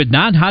diagnosed with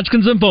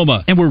non-Hodgkin's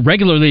lymphoma and were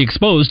regularly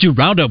exposed to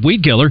Roundup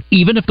Weed Killer,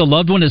 even if the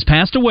loved one has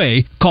passed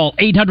away, call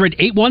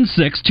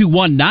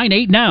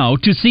 800-816-2198 now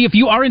to see if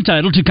you are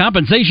entitled to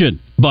compensation.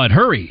 But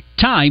hurry,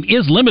 time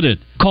is limited.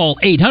 Call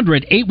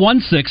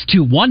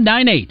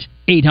 800-816-2198.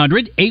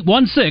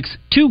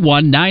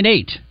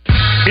 800-816-2198.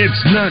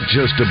 It's not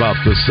just about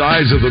the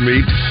size of the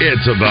meat,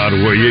 it's about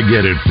where you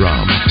get it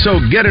from.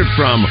 So get it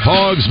from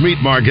Hogs Meat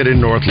Market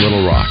in North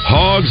Little Rock.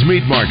 Hogs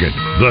Meat Market,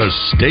 the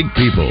steak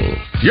people.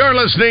 You're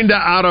listening to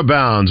Out of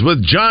Bounds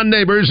with John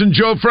Neighbors and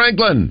Joe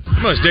Franklin.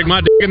 I must dig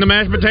my dick in the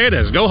mashed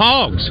potatoes. Go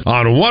Hogs.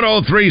 On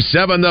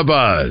 103.7 The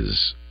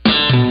Buzz.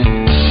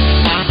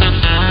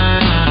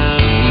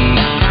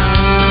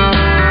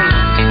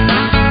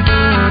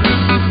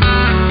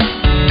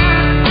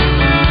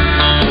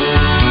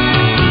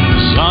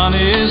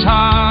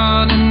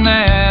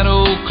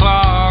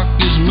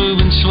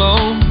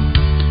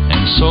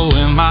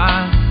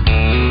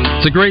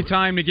 It's a great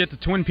time to get to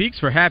Twin Peaks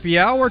for happy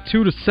hour,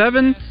 2 to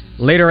 7.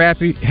 Later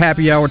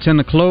happy hour, 10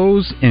 to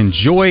close.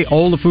 Enjoy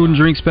all the food and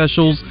drink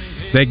specials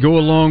that go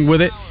along with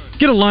it.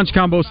 Get a lunch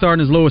combo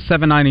starting as low as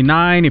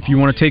 $7.99. If you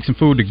want to take some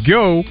food to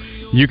go,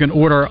 you can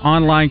order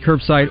online,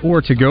 curbside,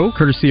 or to go,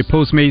 courtesy of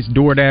Postmates,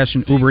 DoorDash,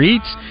 and Uber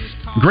Eats.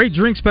 Great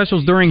drink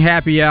specials during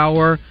happy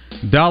hour.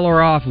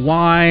 $1 off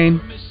wine,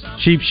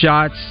 cheap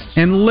shots,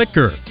 and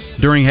liquor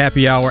during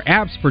happy hour.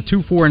 Apps for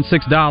 $2, $4, and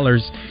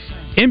 $6.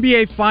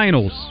 NBA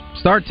Finals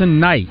start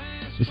tonight.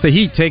 It's the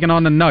Heat taking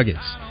on the Nuggets.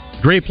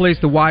 Great place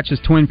to watch is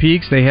Twin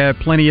Peaks. They have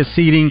plenty of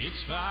seating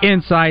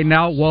inside and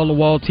out,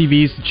 wall-to-wall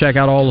TVs to check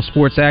out all the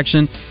sports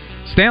action.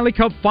 Stanley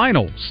Cup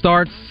Final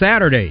starts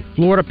Saturday.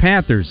 Florida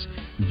Panthers,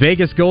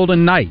 Vegas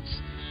Golden Knights.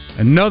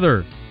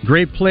 Another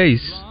great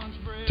place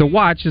to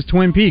watch is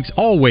Twin Peaks.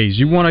 Always,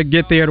 you want to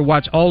get there to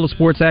watch all the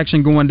sports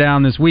action going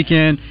down this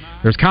weekend.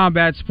 There's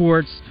combat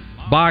sports,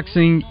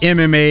 boxing,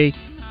 MMA.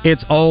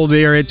 It's all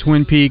there at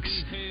Twin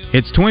Peaks.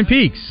 It's Twin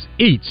Peaks.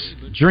 Eats,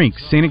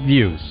 drinks, scenic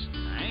views.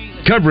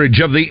 Coverage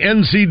of the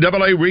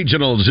NCAA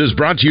Regionals is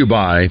brought to you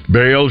by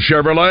Bale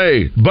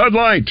Chevrolet, Bud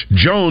Light,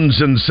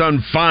 Jones &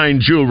 Son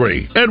Fine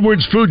Jewelry,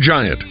 Edwards Food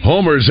Giant,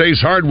 Homer's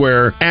Ace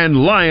Hardware, and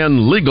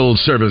Lion Legal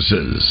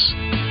Services.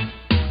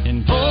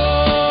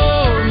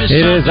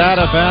 It is Out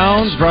of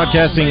Bounds,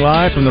 broadcasting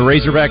live from the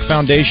Razorback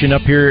Foundation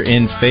up here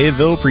in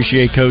Fayetteville.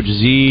 Appreciate Coach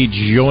Z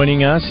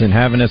joining us and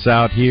having us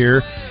out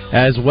here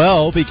as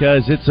well,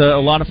 because it's a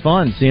lot of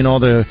fun seeing all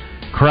the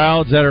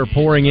crowds that are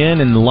pouring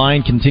in, and the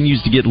line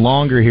continues to get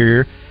longer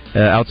here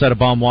outside of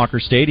Baum-Walker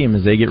Stadium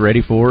as they get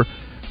ready for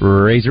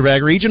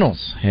Razorback Regionals,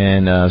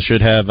 and should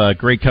have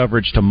great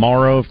coverage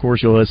tomorrow. Of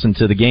course, you'll listen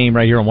to the game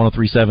right here on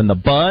 103.7 The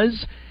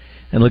Buzz,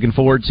 and looking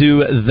forward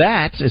to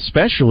that,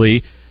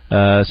 especially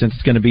since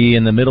it's going to be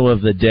in the middle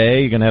of the day.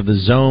 You're going to have the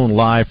Zone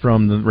live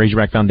from the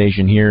Razorback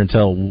Foundation here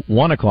until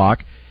 1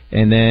 o'clock.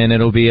 And then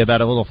it'll be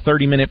about a little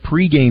 30-minute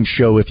pregame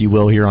show, if you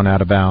will, here on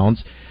Out of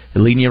Bounds,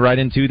 leading you right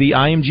into the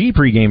IMG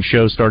pregame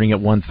show starting at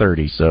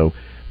 1:30. So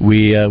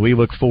we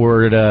look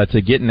forward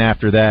to getting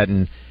after that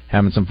and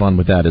having some fun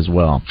with that as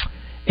well.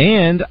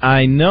 And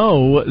I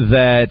know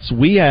that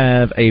we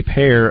have a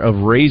pair of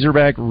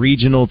Razorback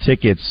Regional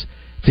tickets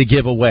to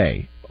give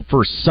away.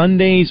 for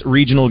Sunday's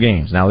regional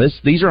games. Now,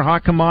 these are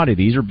hot commodity.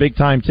 These are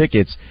big-time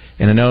tickets,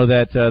 and I know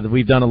that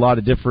we've done a lot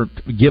of different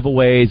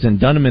giveaways and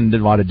done them in a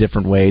lot of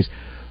different ways.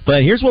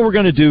 But here's what we're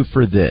going to do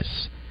for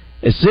this.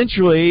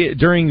 Essentially,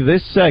 during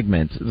this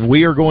segment,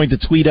 we are going to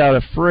tweet out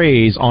a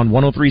phrase on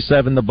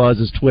 1037 The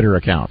Buzz's Twitter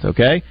account,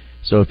 okay?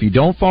 So if you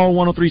don't follow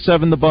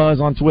 1037 The Buzz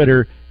on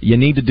Twitter, you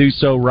need to do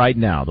so right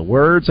now. The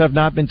words have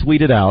not been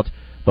tweeted out,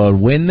 but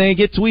when they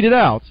get tweeted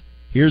out,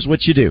 here's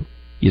what you do.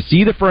 You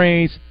see the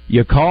phrase,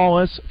 you call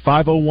us,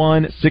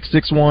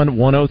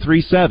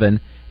 501-661-1037,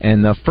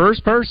 and the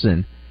first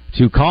person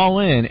to call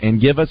in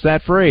and give us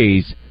that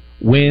phrase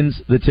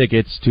wins the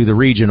tickets to the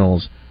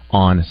regionals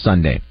on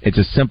Sunday. It's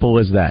as simple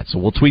as that. So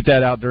we'll tweet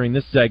that out during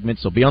this segment,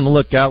 so be on the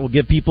lookout. We'll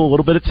give people a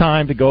little bit of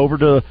time to go over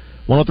to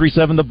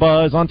 1037 The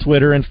Buzz on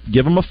Twitter and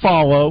give them a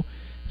follow,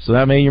 so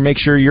that may make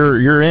sure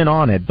you're in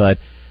on it. But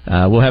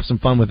we'll have some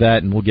fun with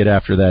that, and we'll get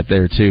after that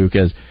there too,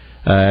 because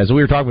as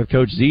we were talking with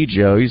Coach Z,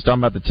 Joe, he's talking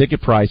about the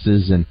ticket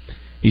prices, and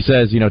he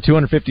says,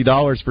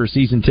 $250 for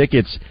season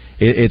tickets,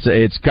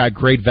 it's got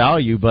great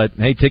value, but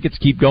hey, tickets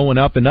keep going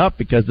up and up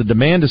because the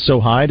demand is so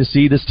high to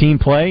see this team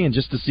play and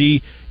just to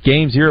see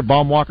games here at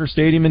Baum-Walker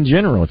Stadium in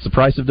general. It's the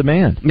price of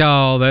demand.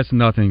 No, that's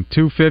nothing.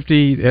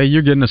 $250,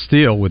 you're getting a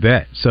steal with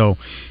that. So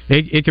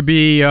it could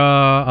be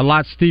a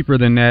lot steeper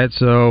than that.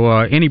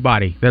 So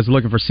anybody that's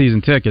looking for season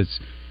tickets,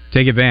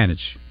 take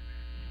advantage.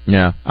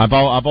 Yeah, I've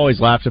always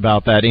laughed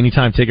about that.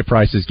 Anytime ticket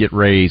prices get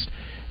raised,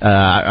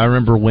 I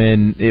remember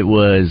when it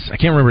was, I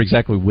can't remember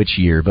exactly which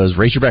year, but it was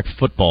Razorback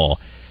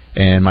football,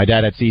 and my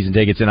dad had season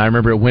tickets, and I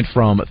remember it went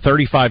from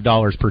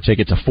 $35 per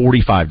ticket to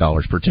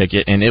 $45 per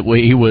ticket, and it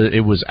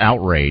was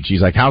outrage.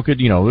 He's like, how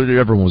could,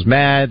 everyone was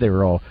mad, they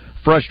were all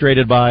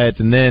frustrated by it,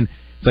 and then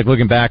it's like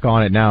looking back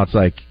on it now, it's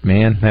like,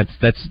 man,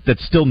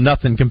 that's still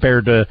nothing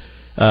compared to,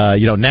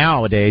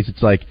 nowadays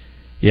it's like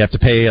you have to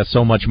pay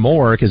so much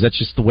more because that's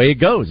just the way it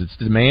goes. It's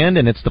the demand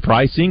and it's the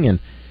pricing, and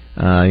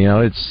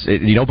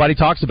nobody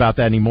talks about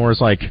that anymore. It's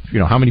like,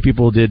 how many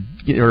people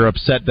are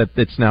upset that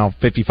it's now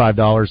 $55,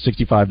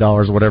 $65,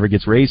 or whatever it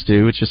gets raised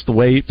to. It's just the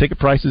way ticket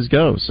prices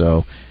go.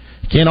 So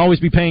you can't always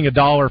be paying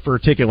 $1 for a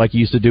ticket like you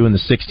used to do in the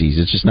 60s.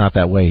 It's just not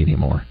that way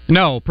anymore.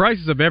 No,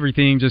 prices of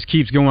everything just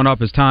keeps going up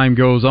as time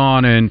goes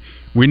on, and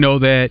we know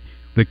that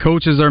the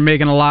coaches are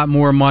making a lot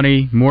more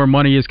money. More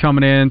money is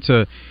coming in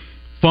to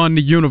fund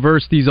the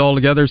universities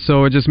altogether,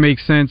 so it just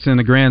makes sense in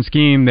the grand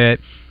scheme that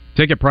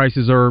ticket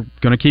prices are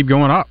going to keep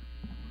going up.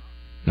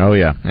 Oh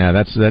yeah,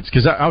 that's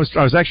because I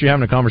was actually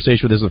having a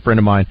conversation with a friend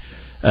of mine.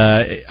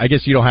 I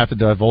guess you don't have to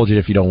divulge it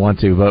if you don't want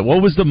to, but what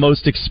was the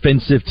most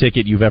expensive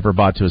ticket you've ever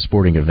bought to a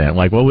sporting event?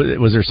 Like,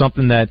 was there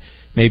something that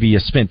maybe you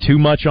spent too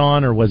much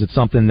on, or was it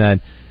something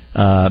that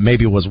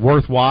maybe was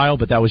worthwhile,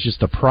 but that was just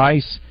the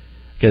price?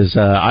 Because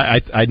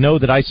I know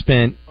that I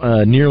spent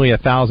nearly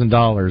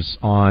 $1,000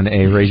 on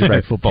a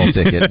Razorback football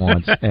ticket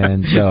once,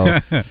 and so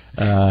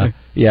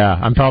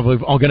I'm probably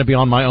going to be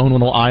on my own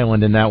little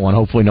island in that one.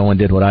 Hopefully, no one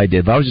did what I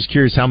did. But I was just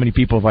curious how many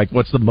people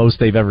what's the most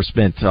they've ever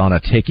spent on a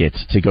ticket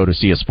to go to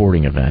see a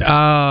sporting event?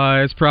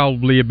 It's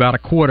probably about a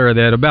quarter of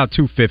that, about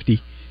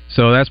 $250.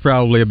 So that's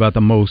probably about the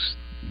most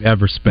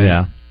ever spent.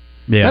 Yeah.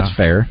 That's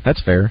fair.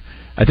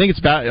 I think it's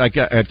about, like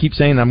I keep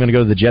saying, I'm going to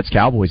go to the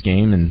Jets-Cowboys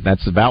game, and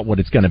that's about what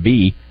it's going to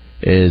be.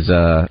 Is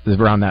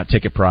around that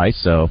ticket price.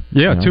 So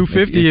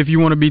 $250 if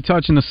you want to be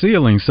touching the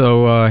ceiling.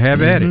 So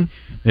have at it.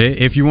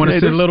 If you want to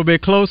sit a little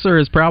bit closer,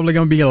 it's probably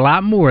going to be a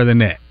lot more than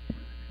that.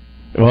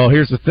 Well,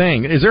 here's the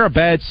thing: is there a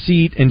bad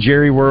seat in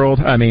Jerry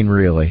World? I mean,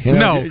 really?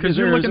 No, because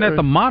you're looking at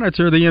the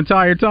monitor the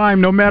entire time,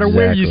 no matter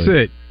where you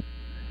sit.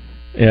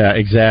 Yeah,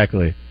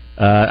 exactly.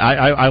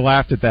 I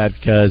laughed at that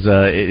because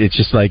it's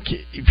just like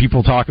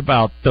people talk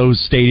about those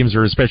stadiums,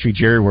 or especially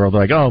Jerry World. They're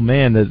like, oh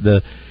man,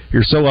 the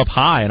you're so up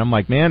high, and I'm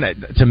like, man,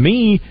 to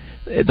me,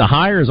 the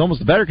higher is almost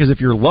the better, because if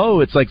you're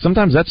low, it's like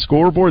sometimes that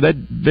scoreboard,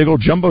 that big old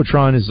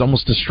jumbotron is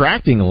almost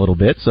distracting a little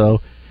bit.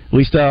 So at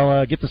least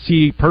I'll get to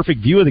see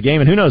perfect view of the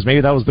game, and who knows, maybe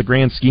that was the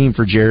grand scheme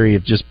for Jerry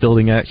of just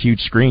building that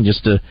huge screen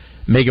just to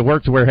make it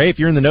work to where, hey, if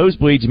you're in the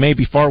nosebleeds, you may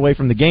be far away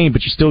from the game,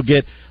 but you still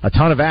get a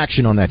ton of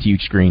action on that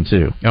huge screen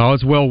too. Oh,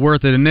 it's well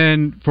worth it. And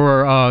then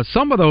for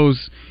some of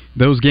those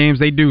games,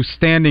 they do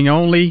standing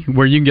only,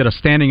 where you can get a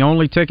standing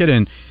only ticket,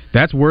 and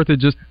that's worth it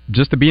just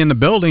to be in the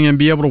building and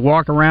be able to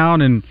walk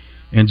around and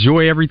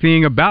enjoy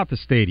everything about the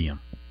stadium.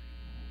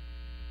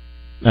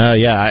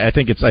 I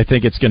think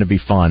it's going to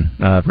be fun,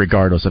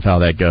 regardless of how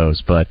that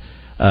goes. But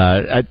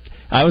I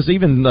was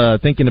even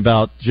thinking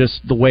about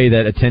just the way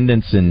that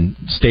attendance and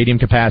stadium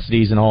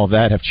capacities and all of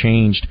that have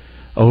changed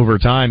over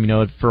time.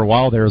 For a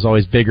while there was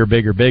always bigger.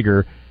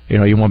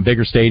 You want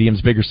bigger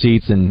stadiums, bigger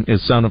seats, and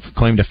it's some of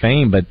claim to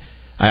fame. But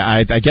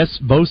I guess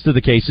most of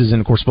the cases,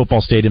 and of course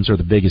football stadiums are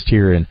the biggest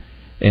here in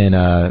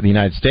the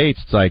United States,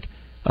 it's like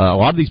a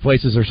lot of these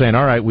places are saying,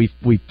 all right,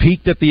 we've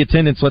peaked at the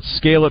attendance, let's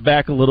scale it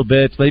back a little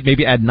bit,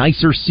 maybe add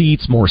nicer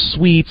seats, more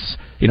suites,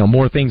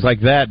 more things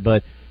like that.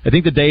 But I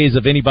think the days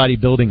of anybody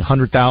building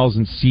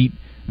 100,000 seat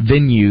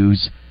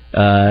venues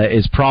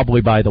is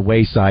probably by the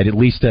wayside, at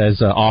least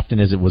as often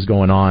as it was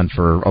going on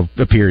for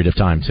a period of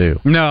time, too.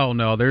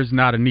 No, there's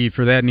not a need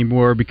for that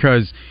anymore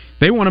because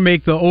they want to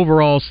make the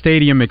overall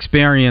stadium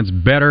experience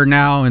better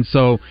now, and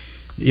so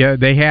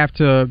they have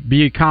to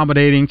be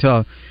accommodating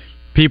to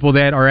people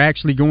that are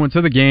actually going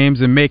to the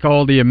games and make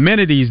all the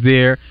amenities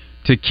there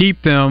to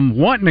keep them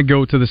wanting to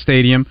go to the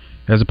stadium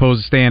as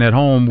opposed to staying at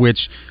home,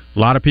 which a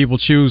lot of people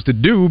choose to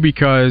do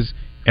because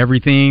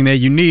everything that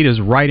you need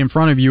is right in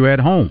front of you at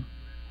home.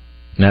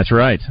 That's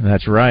right.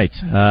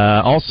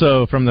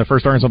 Also, from the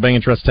First Arkansas Bank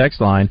and Trust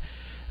text line,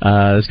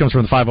 this comes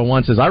from the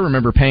 501, says, I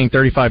remember paying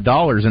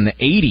 $35 in the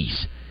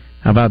 80s.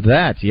 How about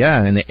that?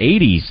 Yeah, in the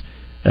 80s.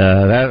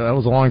 That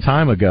was a long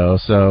time ago.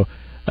 So,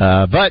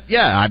 but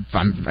yeah,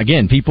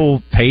 again,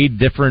 people paid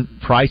different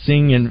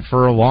pricing and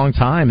for a long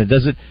time. It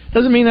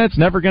doesn't mean that's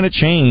never going to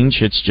change.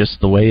 It's just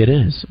the way it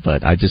is.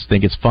 But I just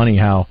think it's funny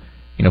how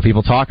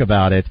people talk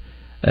about it.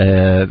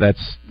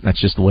 That's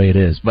just the way it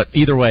is. But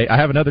either way, I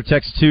have another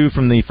text too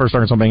from the First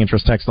Arkansas Bank and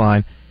Trust text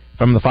line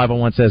from the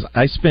 501, says,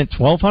 I spent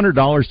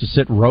 $1,200 to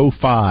sit row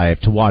 5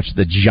 to watch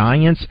the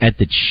Giants at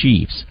the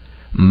Chiefs.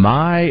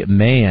 My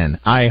man,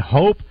 I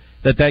hope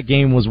that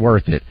game was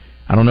worth it.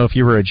 I don't know if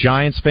you were a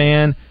Giants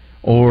fan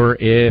or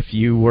if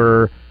you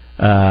were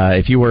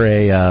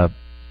a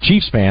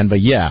Chiefs fan,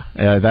 but yeah,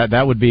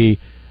 that would be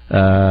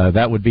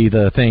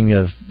the thing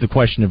of the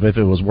question of if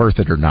it was worth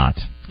it or not,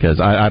 because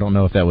I don't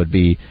know if that would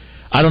be.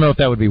 I don't know if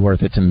that would be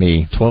worth it to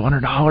me.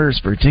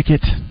 $1,200 for a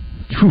ticket,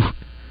 whew.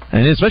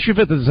 And especially if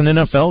it's an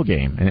NFL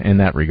game in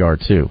that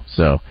regard too.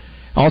 So,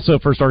 also,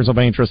 First Arkansas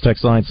Bank and Trust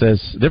text line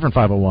says, different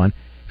 501.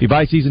 If you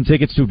buy season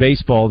tickets to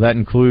baseball, that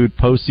include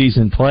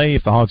postseason play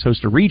if the Hogs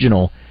host a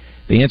regional.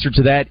 The answer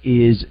to that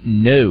is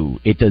no.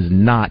 It does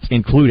not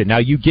include it. Now,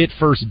 you get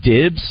first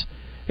dibs.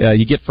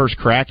 You get first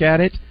crack at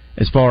it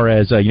as far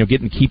as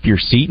getting to keep your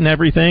seat and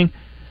everything.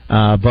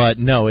 But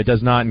no, it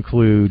does not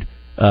include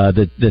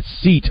the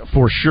seat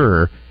for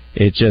sure.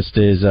 It just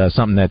is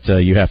something that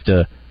you have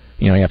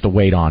to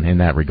wait on in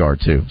that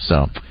regard too.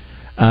 So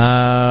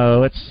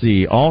let's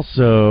see.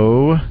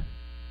 Also,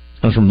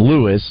 comes from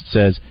Lewis. It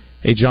says,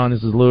 "Hey John,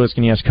 this is Lewis.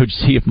 Can you ask Coach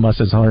Z if Muss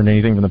has learned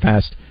anything from the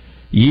past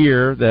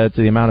year that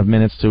the amount of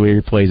minutes to where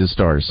he plays as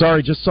starter?"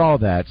 Sorry, just saw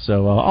that.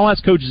 So I'll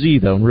ask Coach Z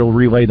though, and we'll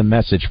relay the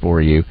message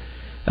for you.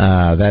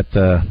 That's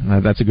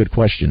a good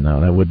question though.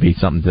 That would be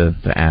something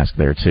to ask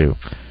there too.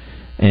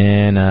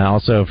 And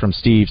also from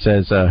Steve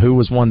says, who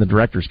has won the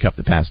Directors' Cup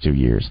the past 2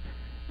 years?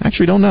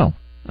 Actually, don't know.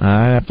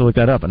 I have to look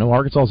that up. I know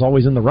Arkansas is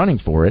always in the running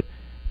for it,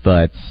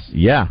 but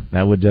yeah,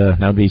 that would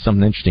be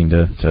something interesting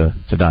to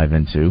dive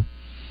into.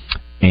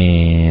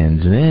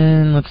 And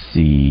then let's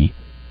see,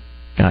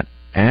 got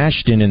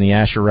Ashton in the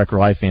Asher Wrecker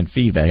Life fan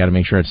feedback. I got to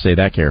make sure I say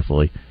that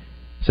carefully.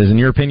 It says, in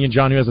your opinion,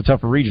 John, who has a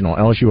tougher regional,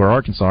 LSU or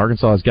Arkansas?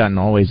 Arkansas has gotten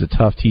always a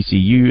tough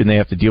TCU, and they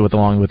have to deal with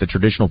along with a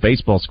traditional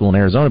baseball school in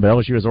Arizona. But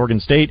LSU has Oregon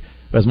State,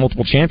 who has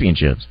multiple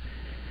championships.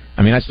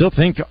 I mean, I still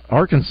think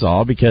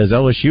Arkansas, because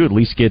LSU at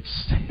least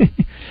gets,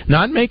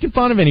 not making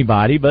fun of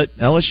anybody, but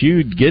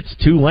LSU gets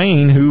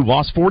Tulane, who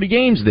lost 40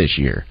 games this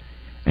year.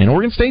 And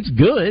Oregon State's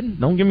good,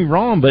 don't get me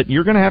wrong, but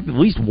you're going to have at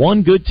least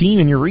one good team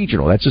in your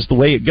regional. That's just the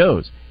way it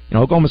goes.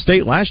 Oklahoma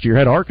State last year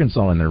had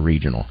Arkansas in their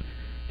regional.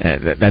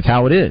 That's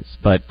how it is.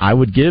 But I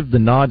would give the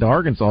nod to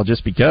Arkansas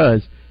just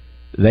because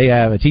they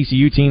have a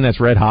TCU team that's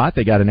red hot.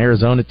 They got an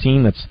Arizona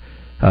team that's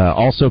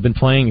also been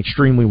playing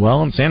extremely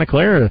well, and Santa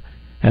Clara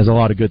has a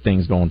lot of good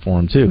things going for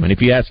them too. And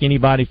if you ask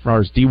anybody as far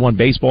as D1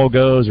 baseball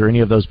goes or any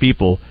of those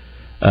people,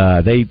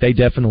 they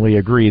definitely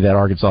agree that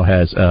Arkansas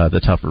has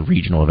the tougher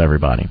regional of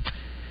everybody.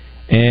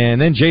 And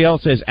then JL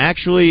says,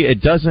 actually,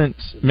 it doesn't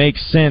make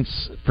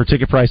sense for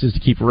ticket prices to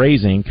keep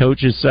raising.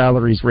 Coaches'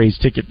 salaries raise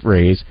ticket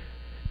prices.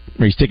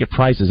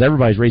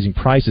 Everybody's raising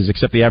prices,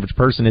 except the average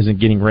person isn't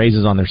getting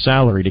raises on their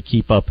salary to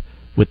keep up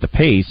with the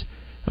pace.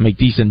 I make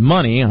decent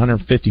money,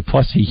 $150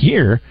 plus a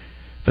year,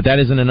 but that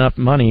isn't enough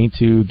money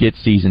to get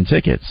season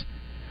tickets.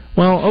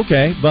 Well,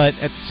 okay, but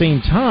at the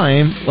same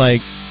time,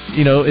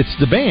 it's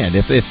the band.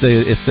 If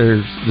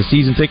the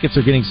season tickets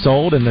are getting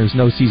sold and there's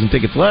no season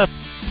tickets left,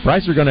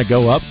 prices are going to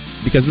go up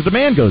because the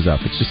demand goes up.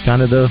 It's just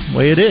kind of the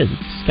way it is.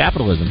 It's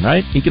capitalism,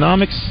 right?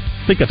 Economics.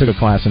 I think I took a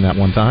class in that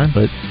one time,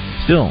 but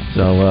still.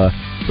 So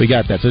we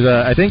got that. So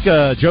I think,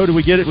 Joe, did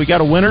we get it? We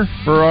got a winner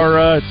for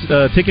our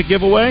ticket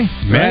giveaway?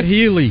 Matt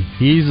Healy.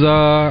 He's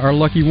our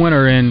lucky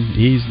winner, and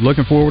he's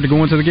looking forward to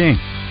going to the game.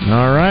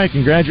 All right.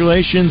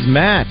 Congratulations,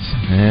 Matt.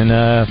 And,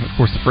 of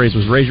course, the phrase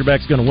was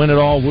Razorbacks going to win it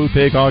all. Woo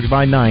Pig, Hogs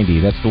by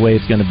 90. That's the way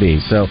it's going to be.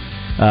 So,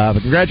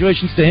 but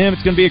congratulations to him.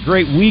 It's going to be a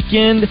great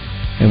weekend.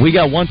 And we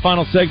got one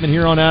final segment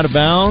here on Out of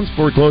Bounds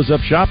before we close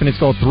up shop, and it's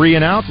called 3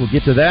 and Out. We'll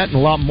get to that and a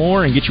lot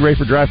more and get you ready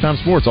for Drive Time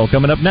Sports, all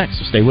coming up next,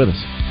 so stay with us.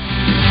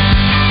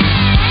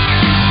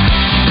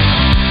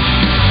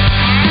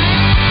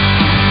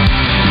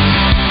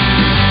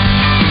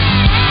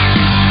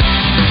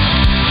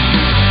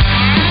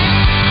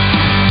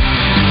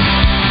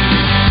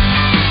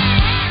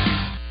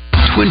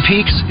 Twin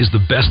Peaks is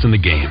the best in the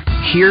game.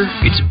 Here,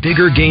 it's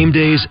bigger game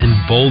days and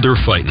bolder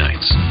fight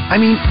nights. I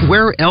mean,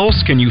 where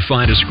else can you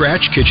find a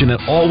scratch kitchen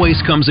that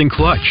always comes in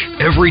clutch?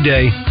 Every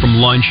day, from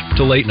lunch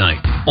to late night.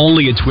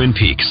 Only at Twin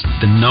Peaks,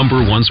 the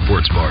 #1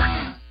 sports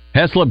bar.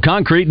 Heslop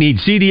Concrete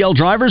needs CDL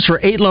drivers for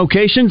 8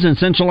 locations in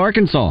Central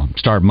Arkansas.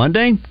 Start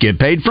Monday, get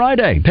paid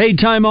Friday. Paid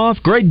time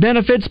off, great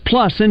benefits,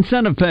 plus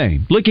incentive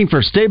pay. Looking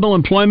for stable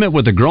employment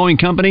with a growing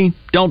company?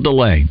 Don't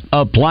delay.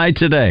 Apply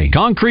today.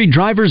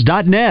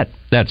 ConcreteDrivers.net.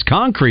 That's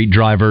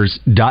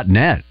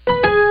ConcreteDrivers.net.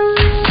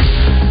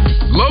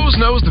 Lowe's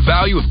knows the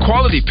value of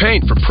quality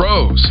paint for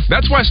pros.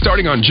 That's why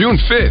starting on June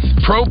 5th,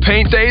 Pro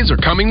Paint Days are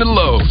coming to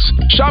Lowe's.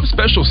 Shop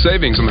special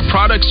savings on the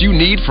products you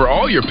need for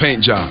all your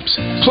paint jobs.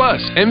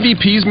 Plus,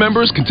 MVP's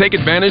members can take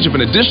advantage of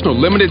an additional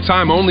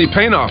limited-time-only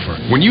paint offer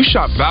when you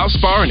shop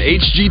Valspar and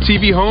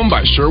HGTV Home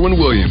by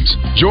Sherwin-Williams.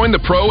 Join the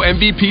Pro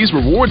MVP's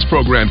Rewards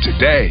Program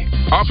today.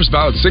 Offers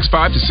valid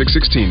 6/5 to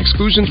 6/16.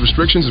 Exclusions,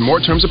 restrictions, and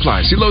more terms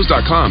apply. See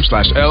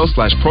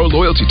Lowe's.com/L/Pro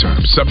Loyalty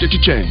Terms. Subject to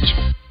change.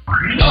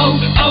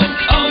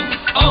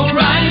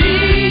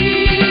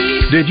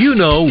 O'Reilly. Did you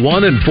know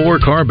 1 in 4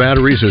 car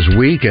batteries is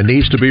weak and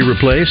needs to be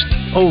replaced?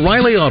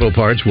 O'Reilly Auto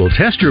Parts will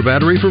test your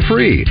battery for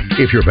free.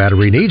 If your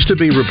battery needs to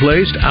be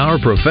replaced, our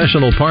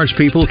professional parts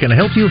people can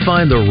help you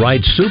find the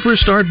right Super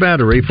Start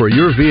battery for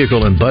your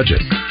vehicle and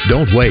budget.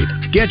 Don't wait.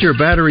 Get your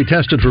battery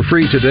tested for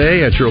free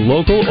today at your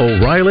local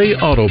O'Reilly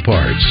Auto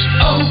Parts.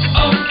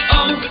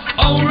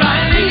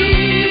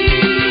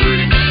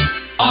 O'Reilly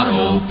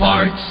Auto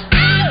Parts.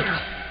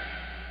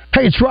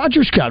 Hey, it's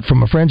Roger Scott from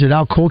my friends at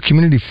Alcoa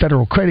Community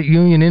Federal Credit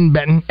Union in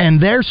Benton and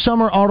their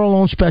summer auto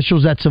loan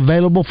specials that's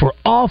available for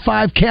all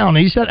 5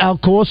 counties that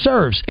Alcoa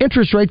serves.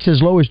 Interest rates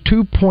as low as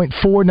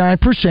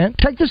 2.49%.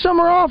 Take the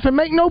summer off and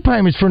make no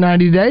payments for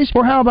 90 days.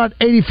 Or how about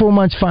 84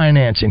 months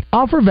financing?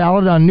 Offer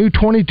valid on new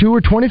 22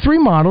 or 23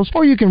 models,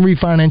 or you can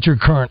refinance your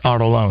current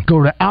auto loan.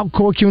 Go to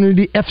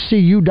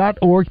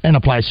AlcoaCommunityFCU.org and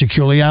apply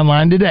securely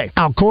online today.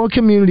 Alcoa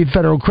Community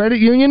Federal Credit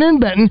Union in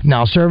Benton,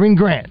 now serving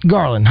Grant,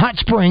 Garland, Hot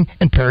Spring,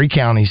 and Perry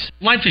counties.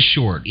 Life is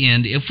short,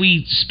 and if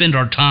we spend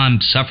our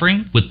time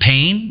suffering with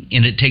pain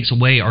and it takes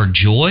away our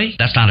joy,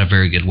 that's not a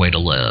very good way to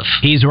live.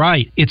 He's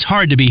right. It's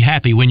hard to be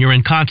happy when you're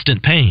in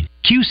constant pain.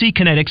 QC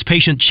Kinetics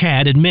patient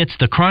Chad admits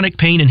the chronic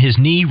pain in his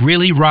knee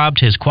really robbed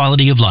his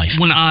quality of life.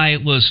 When I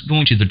was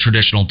going to the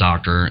traditional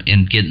doctor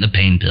and getting the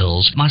pain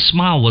pills, my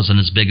smile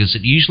wasn't as big as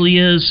it usually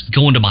is.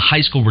 Going to my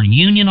high school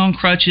reunion on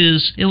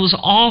crutches, it was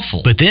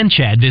awful. But then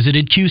Chad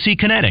visited QC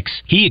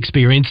Kinetics. He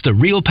experienced the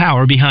real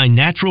power behind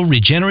natural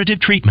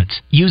regenerative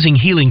treatments. Using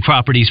healing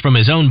properties from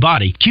his own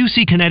body,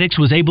 QC Kinetics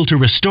was able to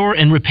restore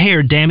and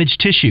repair damaged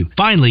tissue,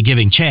 finally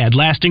giving Chad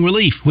lasting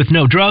relief with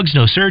no drugs,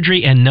 no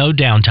surgery, and no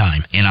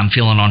downtime. And I'm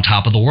feeling on top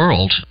of the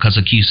world because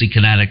of QC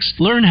Kinetics.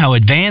 Learn how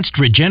advanced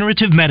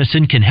regenerative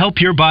medicine can help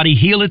your body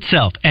heal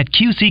itself at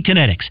QC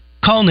Kinetics.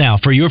 Call now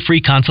for your free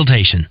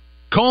consultation.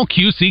 Call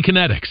QC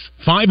Kinetics,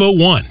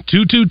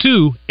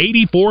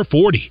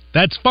 501-222-8440.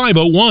 That's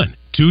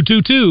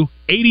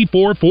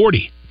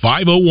 501-222-8440.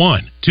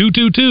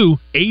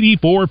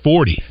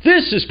 501-222-8440.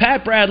 This is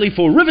Pat Bradley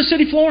for River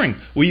City Flooring,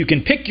 where you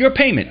can pick your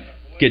payment.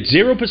 Get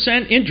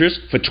 0%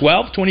 interest for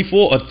 12,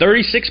 24, or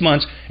 36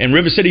 months, and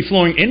River City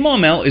Flooring in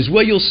Maumelle is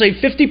where you'll save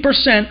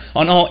 50%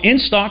 on all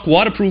in-stock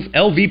waterproof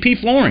LVP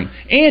flooring.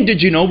 And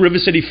did you know River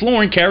City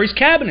Flooring carries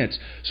cabinets?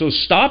 So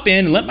stop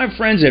in and let my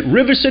friends at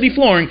River City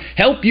Flooring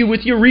help you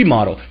with your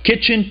remodel.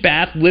 Kitchen,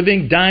 bath,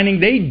 living, dining,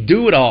 they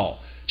do it all.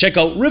 Check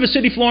out River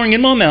City Flooring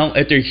in Maumelle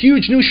at their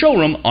huge new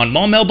showroom on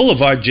Maumelle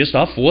Boulevard just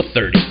off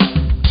 430.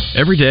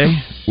 Every day,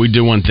 we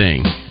do one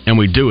thing, and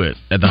we do it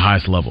at the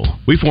highest level.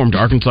 We formed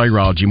Arkansas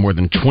Urology more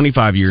than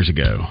 25 years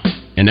ago,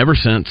 and ever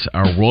since,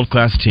 our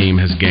world-class team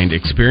has gained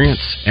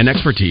experience and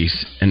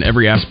expertise in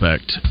every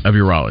aspect of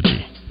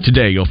urology.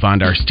 Today, you'll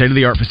find our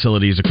state-of-the-art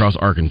facilities across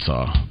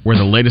Arkansas, where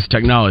the latest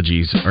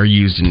technologies are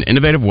used in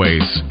innovative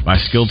ways by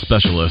skilled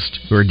specialists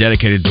who are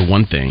dedicated to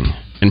one thing,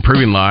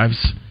 improving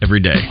lives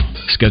every day.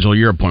 Schedule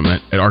your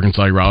appointment at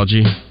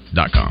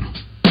arkansasurology.com.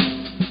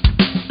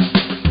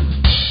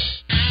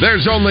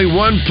 There's only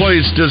one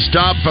place to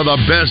stop for the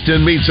best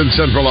in meats in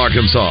Central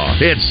Arkansas.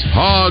 It's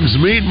Hogs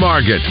Meat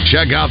Market.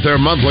 Check out their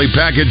monthly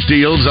package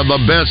deals of the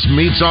best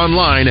meats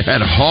online at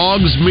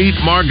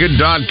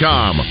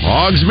hogsmeatmarket.com.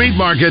 Hogs Meat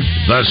Market,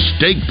 the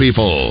steak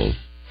people.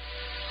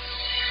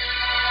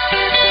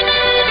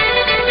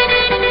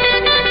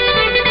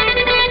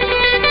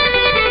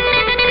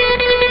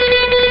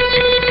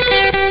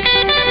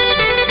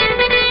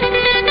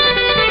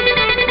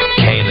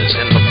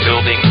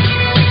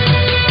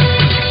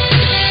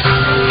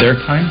 Their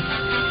time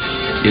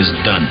is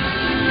done.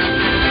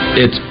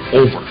 It's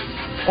over.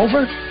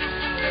 Over?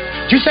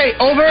 Did you say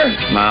over?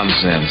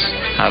 Nonsense.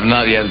 I've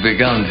not yet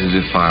begun to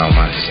defile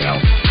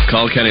myself.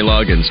 Call Kenny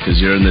Loggins, because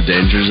you're in the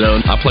danger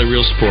zone. I play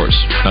real sports.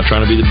 I'm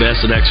trying to be the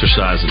best at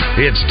exercising.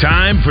 It's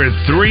time for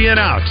 3 and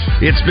Out.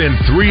 It's been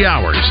 3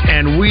 hours,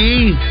 and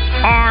we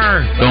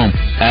are... Boom.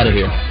 Out of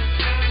here.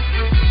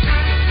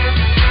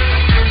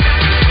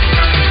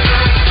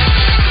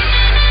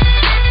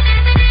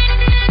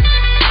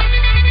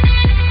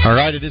 All All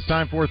right, it is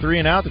time for 3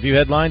 and Out. A few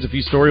headlines, a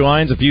few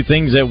storylines, a few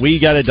things that we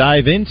got to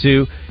dive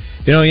into.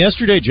 You know,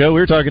 yesterday, Joe, we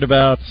were talking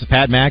about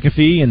Pat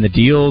McAfee and the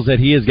deals that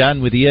he has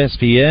gotten with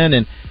ESPN,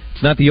 and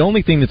it's not the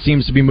only thing that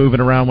seems to be moving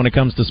around when it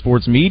comes to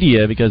sports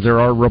media, because there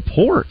are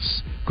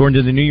reports,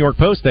 according to the New York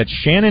Post, that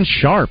Shannon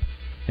Sharpe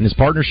and his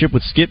partnership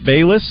with Skip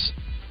Bayless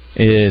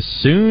is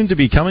soon to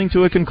be coming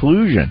to a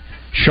conclusion.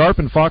 Sharpe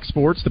and Fox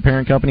Sports, the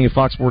parent company of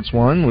Fox Sports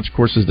 1, which of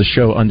course is the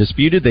show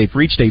Undisputed, they've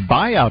reached a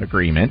buyout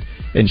agreement,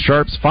 and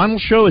Sharpe's final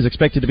show is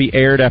expected to be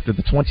aired after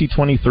the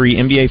 2023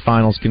 NBA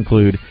Finals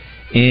conclude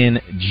in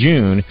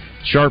June.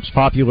 Sharpe's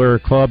popular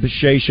Club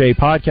Shay Shay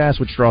podcast,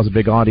 which draws a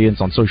big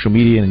audience on social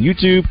media and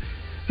YouTube,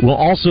 will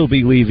also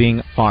be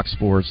leaving Fox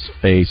Sports,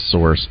 a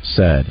source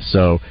said.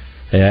 So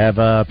they have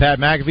Pat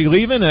McAfee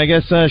leaving, and I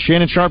guess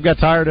Shannon Sharpe got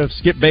tired of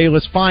Skip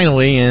Bayless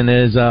finally and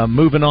is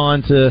moving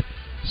on to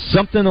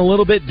something a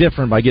little bit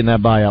different by getting that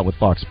buyout with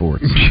Fox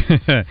Sports.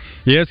 Yeah,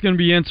 it's going to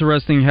be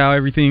interesting how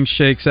everything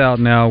shakes out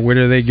now. Where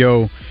do they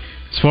go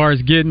as far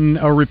as getting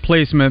a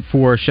replacement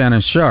for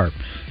Shannon Sharpe?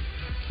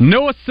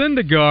 Noah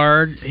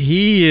Syndergaard,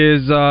 he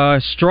is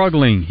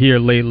struggling here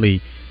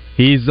lately.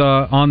 He's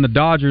on the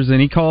Dodgers, and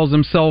he calls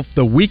himself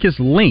the weakest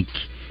link.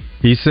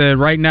 He said,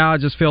 right now I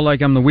just feel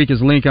like I'm the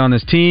weakest link on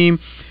this team.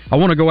 I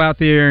want to go out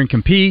there and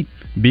compete,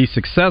 be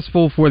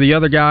successful for the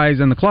other guys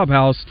in the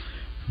clubhouse,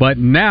 but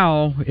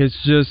now it's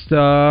just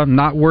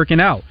not working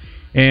out.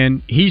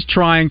 And he's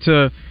trying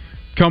to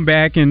come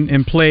back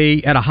and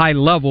play at a high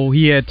level.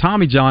 He had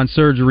Tommy John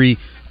surgery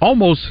a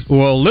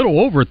little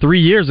over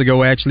 3 years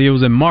ago, actually. It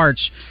was in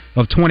March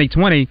of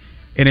 2020,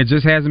 and it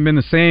just hasn't been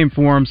the same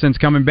for him since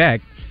coming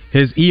back.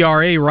 His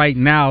ERA right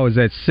now is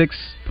at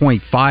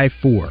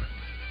 6.54.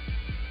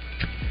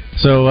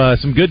 So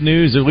some good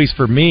news, at least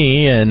for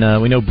me,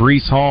 and we know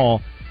Breece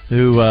Hall,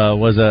 who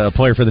was a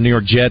player for the New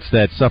York Jets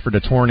that suffered a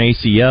torn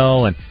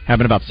ACL and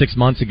happened about 6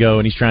 months ago,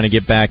 and he's trying to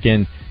get back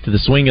into the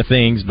swing of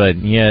things, but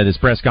he had his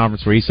press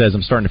conference where he says,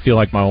 I'm starting to feel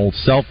like my old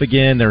self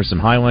again. There were some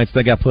highlights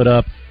that got put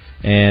up,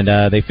 and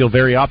they feel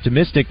very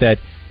optimistic that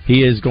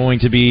he is going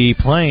to be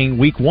playing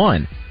Week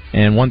 1.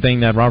 And one thing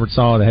that Robert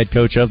Saleh, the head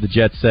coach of the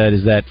Jets, said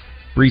is that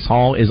Breece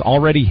Hall is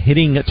already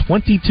hitting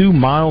 22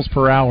 miles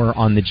per hour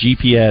on the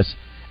GPS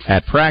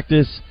at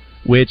practice,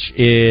 which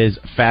is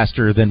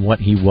faster than what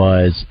he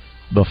was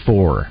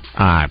before.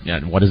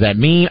 What does that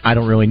mean? I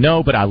don't really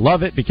know, but I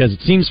love it because it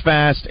seems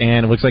fast,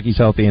 and it looks like he's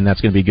healthy, and that's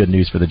going to be good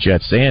news for the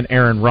Jets and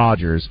Aaron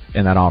Rodgers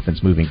and that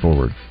offense moving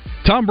forward.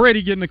 Tom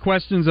Brady getting the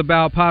questions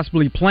about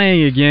possibly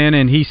playing again,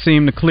 and he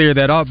seemed to clear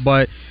that up,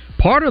 but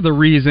part of the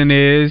reason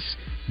is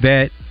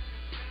that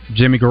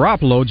Jimmy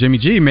Garoppolo, Jimmy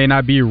G, may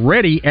not be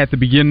ready at the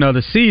beginning of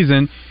the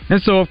season,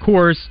 and so, of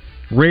course,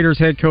 Raiders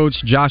head coach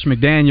Josh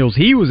McDaniels,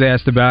 he was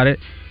asked about it,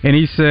 and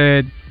he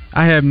said,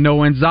 I have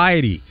no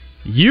anxiety.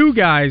 You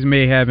guys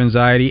may have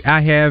anxiety.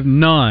 I have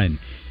none.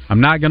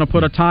 I'm not going to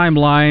put a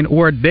timeline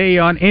or a day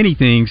on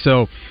anything,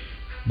 so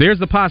there's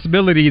the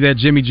possibility that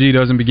Jimmy G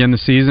doesn't begin the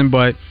season,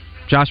 but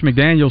Josh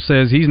McDaniels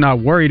says he's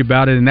not worried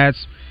about it, and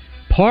that's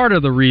part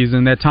of the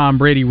reason that Tom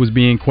Brady was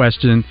being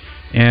questioned.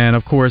 And,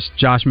 of course,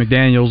 Josh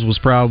McDaniels was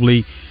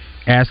probably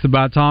asked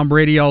about Tom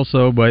Brady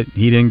also, but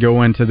he didn't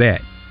go into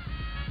that.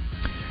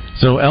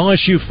 So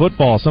LSU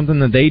football, something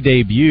that they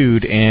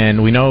debuted,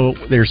 and we know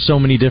there's so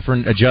many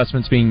different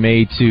adjustments being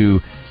made to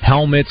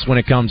helmets when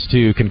it comes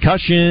to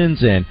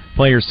concussions and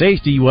player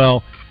safety.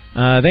 Well,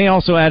 they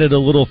also added a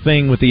little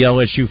thing with the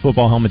LSU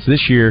football helmets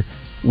this year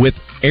with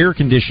air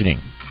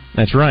conditioning.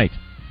 That's right.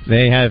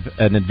 They have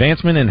an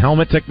advancement in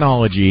helmet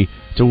technology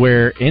to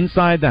where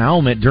inside the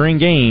helmet during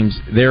games,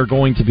 they're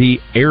going to be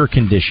air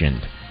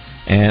conditioned.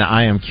 And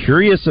I am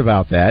curious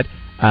about that.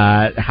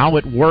 How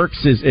it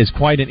works is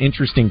quite an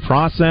interesting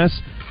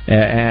process,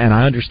 and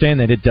I understand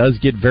that it does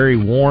get very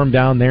warm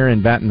down there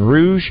in Baton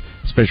Rouge,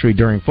 especially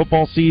during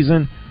football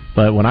season.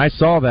 But when I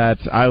saw that,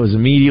 I was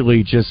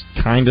immediately just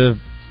kind of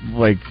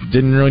like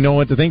didn't really know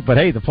what to think. But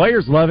hey, the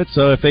players love it,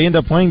 so if they end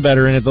up playing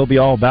better in it, they'll be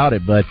all about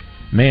it. But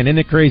man, isn't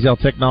it crazy how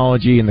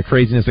technology and the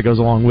craziness that goes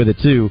along with it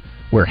too,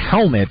 where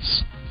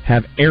helmets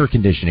have air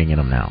conditioning in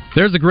them now.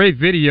 There's a great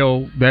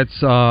video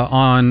that's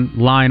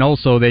online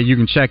also that you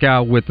can check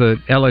out with the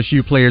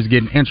LSU players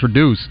getting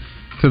introduced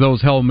to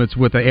those helmets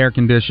with the air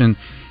condition,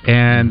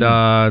 and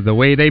the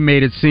way they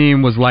made it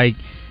seem was like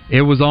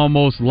it was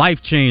almost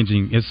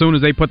life-changing. As soon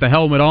as they put the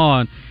helmet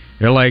on,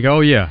 they're like, oh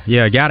yeah,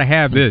 gotta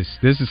have this.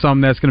 This is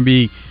something that's going to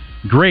be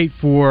great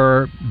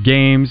for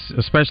games,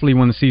 especially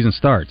when the season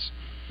starts.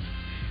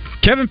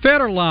 Kevin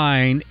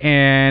Federline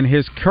and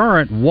his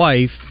current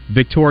wife,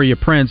 Victoria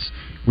Prince,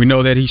 we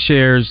know that he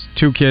shares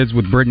 2 kids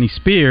with Britney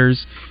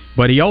Spears,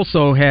 but he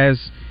also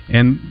has,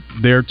 and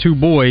they're 2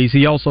 boys,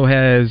 he also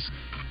has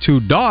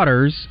 2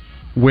 daughters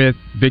with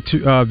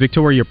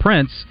Victoria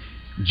Prince,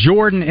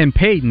 Jordan and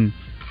Peyton,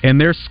 and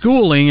their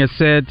schooling is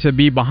said to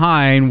be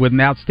behind with an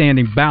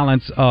outstanding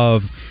balance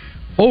of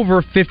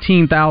over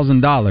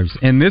 $15,000.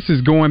 And this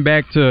is going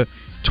back to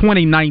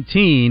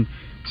 2019,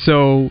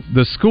 so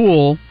the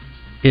school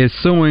is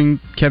suing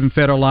Kevin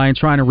Federline,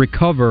 trying to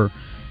recover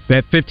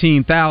that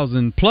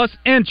 $15,000 plus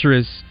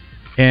interest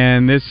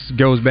and this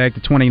goes back to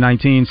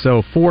 2019.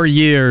 So 4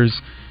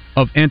 years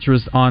of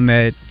interest on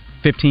that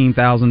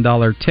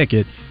 $15,000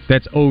 ticket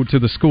that's owed to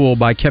the school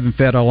by Kevin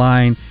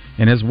Federline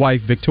and his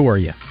wife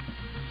Victoria.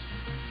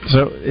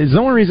 So is the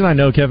only reason I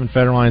know Kevin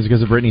Federline is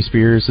because of Britney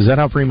Spears? Is that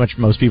how pretty much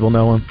most people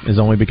know him? Is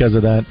only because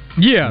of that?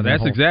 Yeah,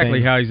 that's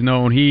exactly how he's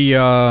known. He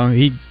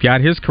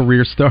got his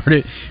career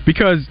started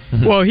because,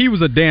 well, he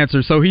was a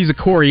dancer, so he's a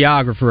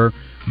choreographer.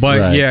 But,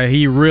 Right. yeah,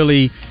 he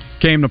really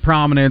came to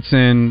prominence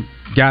and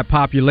got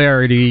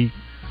popularity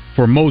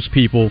for most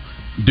people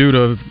due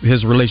to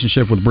his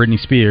relationship with Britney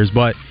Spears.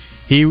 But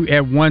he,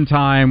 at one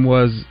time,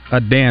 was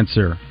a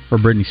dancer for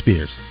Britney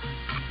Spears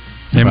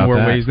in more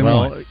ways than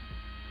one.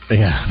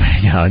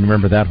 Yeah, I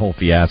remember that whole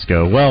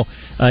fiasco. Well,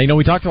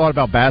 we talked a lot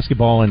about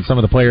basketball and some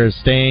of the players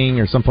staying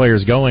or some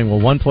players going. Well,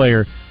 one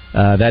player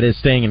that is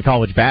staying in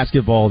college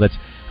basketball that's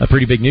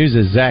pretty big news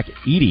is Zach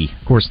Edey.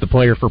 Of course, the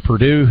player for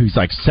Purdue who's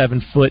like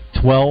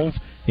 7'12",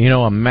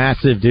 a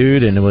massive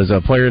dude, and was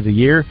a player of the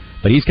year.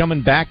 But he's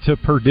coming back to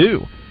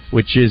Purdue,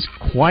 which is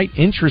quite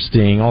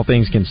interesting, all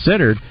things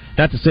considered.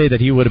 Not to say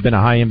that he would have been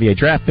a high NBA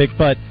draft pick,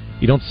 but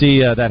you don't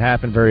see that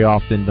happen very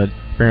often. But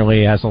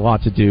apparently it has a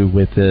lot to do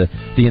with the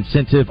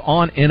incentive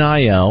on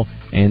NIL,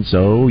 and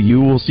so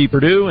you will see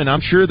Purdue, and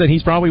I'm sure that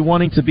he's probably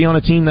wanting to be on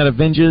a team that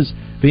avenges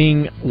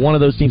being one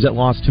of those teams that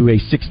lost to a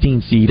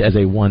 16 seed as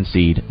a 1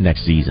 seed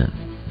next season.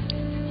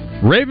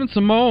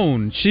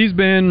 Raven-Symoné, she's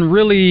been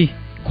really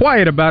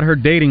quiet about her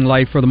dating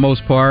life for the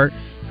most part,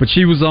 but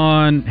she was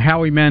on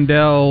Howie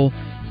Mandel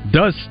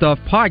Does Stuff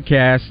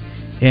podcast,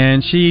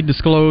 and she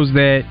disclosed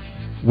that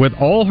with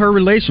all her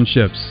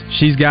relationships,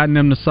 she's gotten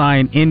them to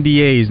sign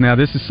NDAs. Now,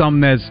 this is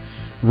something that's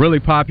really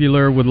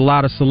popular with a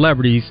lot of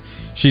celebrities.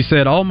 She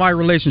said, all my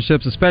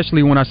relationships,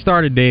 especially when I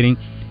started dating,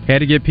 had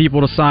to get people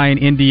to sign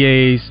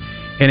NDAs,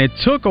 and it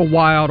took a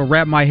while to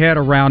wrap my head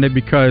around it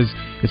because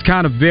it's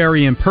kind of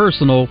very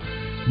impersonal,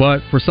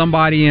 but for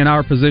somebody in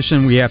our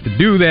position, we have to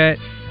do that.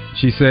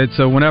 She said,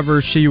 so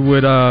whenever she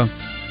would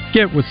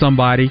get with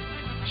somebody,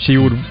 she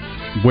would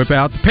whip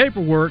out the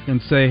paperwork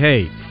and say,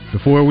 hey,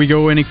 before we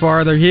go any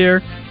farther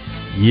here,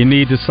 you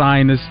need to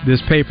sign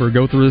this paper,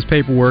 go through this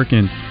paperwork,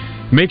 and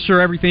make sure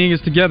everything is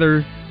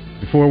together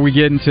before we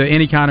get into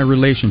any kind of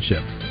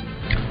relationship.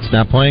 It's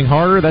not playing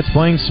harder, that's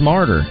playing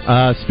smarter.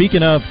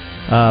 Speaking of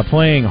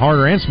playing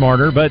harder and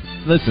smarter, but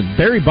listen,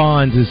 Barry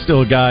Bonds is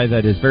still a guy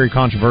that is very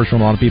controversial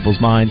in a lot of people's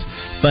minds,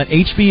 but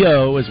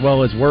HBO, as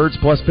well as Words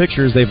Plus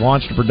Pictures, they've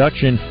launched a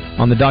production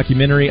on the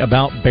documentary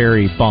about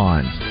Barry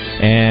Bonds.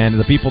 And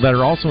the people that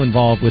are also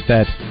involved with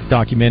that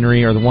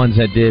documentary are the ones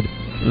that did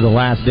The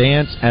Last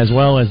Dance, as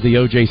well as the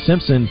O.J.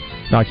 Simpson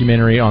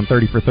documentary on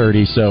 30 for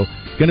 30. So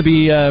going to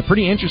be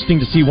pretty interesting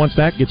to see once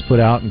that gets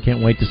put out, and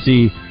can't wait to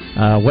see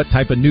what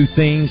type of new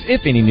things,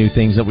 if any new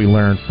things, that we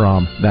learn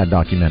from that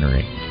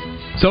documentary.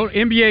 So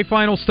NBA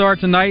Finals start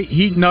tonight.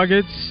 Heat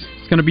Nuggets.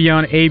 It's going to be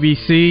on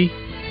ABC.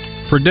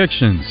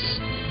 Predictions.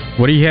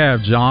 What do you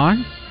have,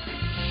 John?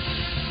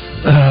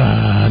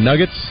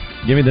 Nuggets.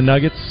 Give me the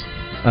Nuggets,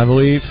 I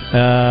believe.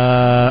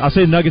 I'll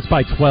say Nuggets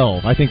by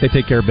 12. I think they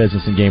take care of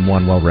business in Game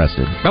 1 well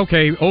rested.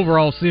 Okay,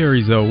 overall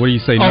series, though. What do you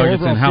say,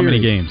 Nuggets in how many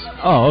games?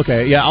 Oh,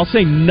 okay. Yeah, I'll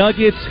say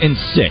Nuggets in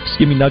 6.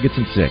 Give me Nuggets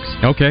in 6.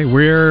 Okay,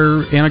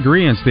 we're in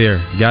agreement there.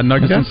 Got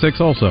Nuggets in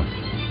 6 also.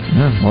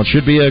 Yeah, well, it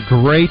should be a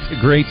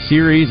great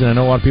series, and I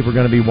know a lot of people are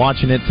going to be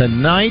watching it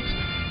tonight,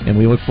 and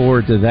we look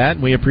forward to that.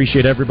 We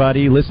appreciate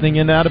everybody listening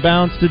in Out of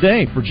Bounds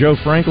today. For Joe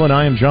Franklin,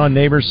 I am John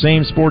Neighbors.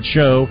 Same sports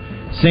show,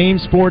 same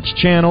sports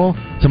channel.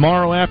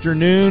 Tomorrow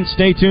afternoon,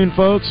 stay tuned,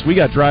 folks. We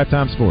got Drive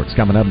Time Sports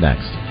coming up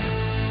next.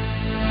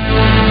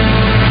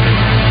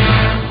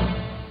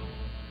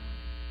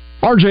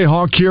 RJ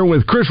Hawk here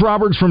with Chris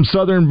Roberts from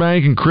Southern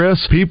Bank. And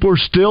Chris, people are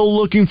still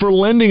looking for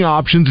lending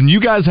options, and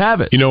you guys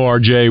have it. You know,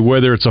 RJ,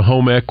 whether it's a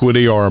home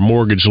equity or a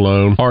mortgage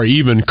loan or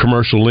even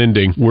commercial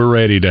lending, we're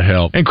ready to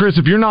help. And Chris,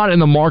 if you're not in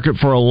the market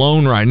for a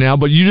loan right now,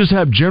 but you just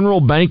have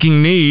general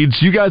banking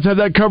needs, you guys have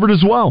that covered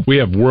as well. We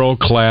have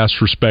world-class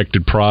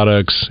respected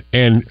products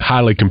and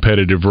highly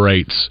competitive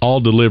rates, all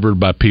delivered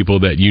by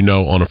people that you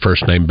know on a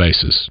first-name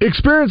basis.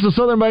 Experience the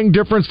Southern Bank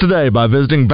difference today by visiting